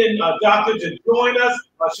Deacon Dr. to join us,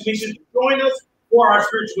 Shanesia to join us for our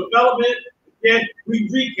spiritual development. Again, we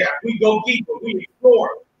recap, we go deeper, we explore,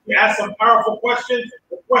 we ask some powerful questions.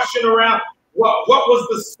 The question around what was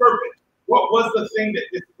the serpent? What was the thing that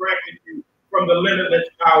distracted you from the limitless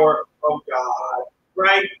power of God,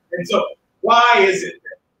 right? And so why is it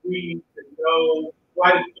that we need to know,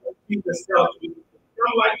 why did Jesus tell us we need to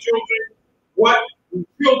become like children? What do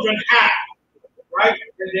children have, right?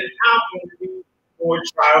 And then how can we be more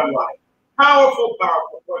childlike? Powerful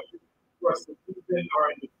question for us to deepen our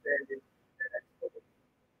understanding and exploration.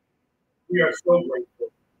 We are so grateful.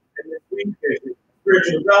 And this week is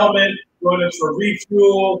spiritual development, join us for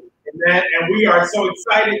refuel and that. And we are so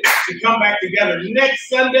excited to come back together next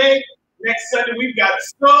Sunday. Next Sunday, we've got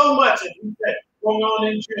so much, as we said, going on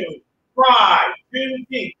in June. Pride,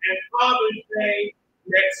 Juneteenth, and Father's Day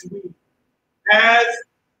next week. As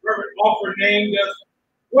Reverend Alford named us,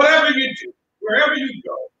 whatever you do, wherever you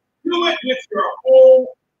go, do it with your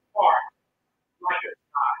whole heart, like a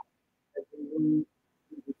child. As the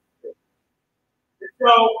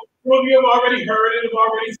So, some of you have already heard it, have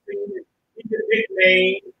already seen it. He's a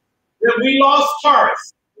nickname. Then we lost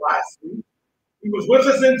Taurus last week. He was with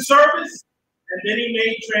us in service, and then he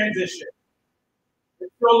made transition. And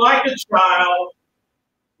so, like a child,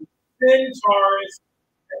 we send Taurus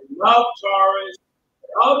and love Taurus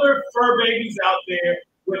and other fur babies out there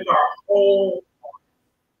with our whole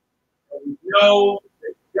heart. And we know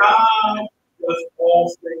that God does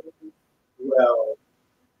all things well.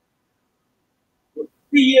 We'll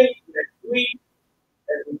see you next week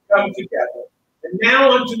as we come together. And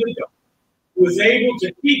now unto the God who is able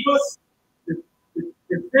to keep us, to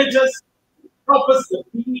defend us, to help us to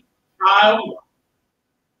be childlike.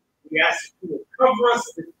 We ask you to cover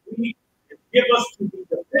us this week and give us to be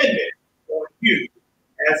dependent on you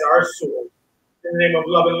as our source. In the name of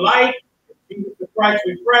love and light, in Jesus Christ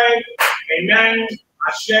we pray. Amen.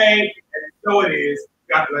 Ashe, and so it is.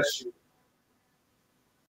 God bless you.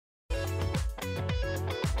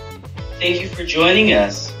 Thank you for joining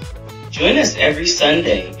us. Join us every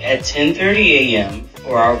Sunday at 10:30 a.m.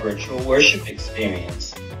 for our virtual worship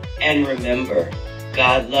experience. And remember,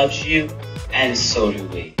 God loves you, and so do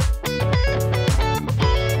we.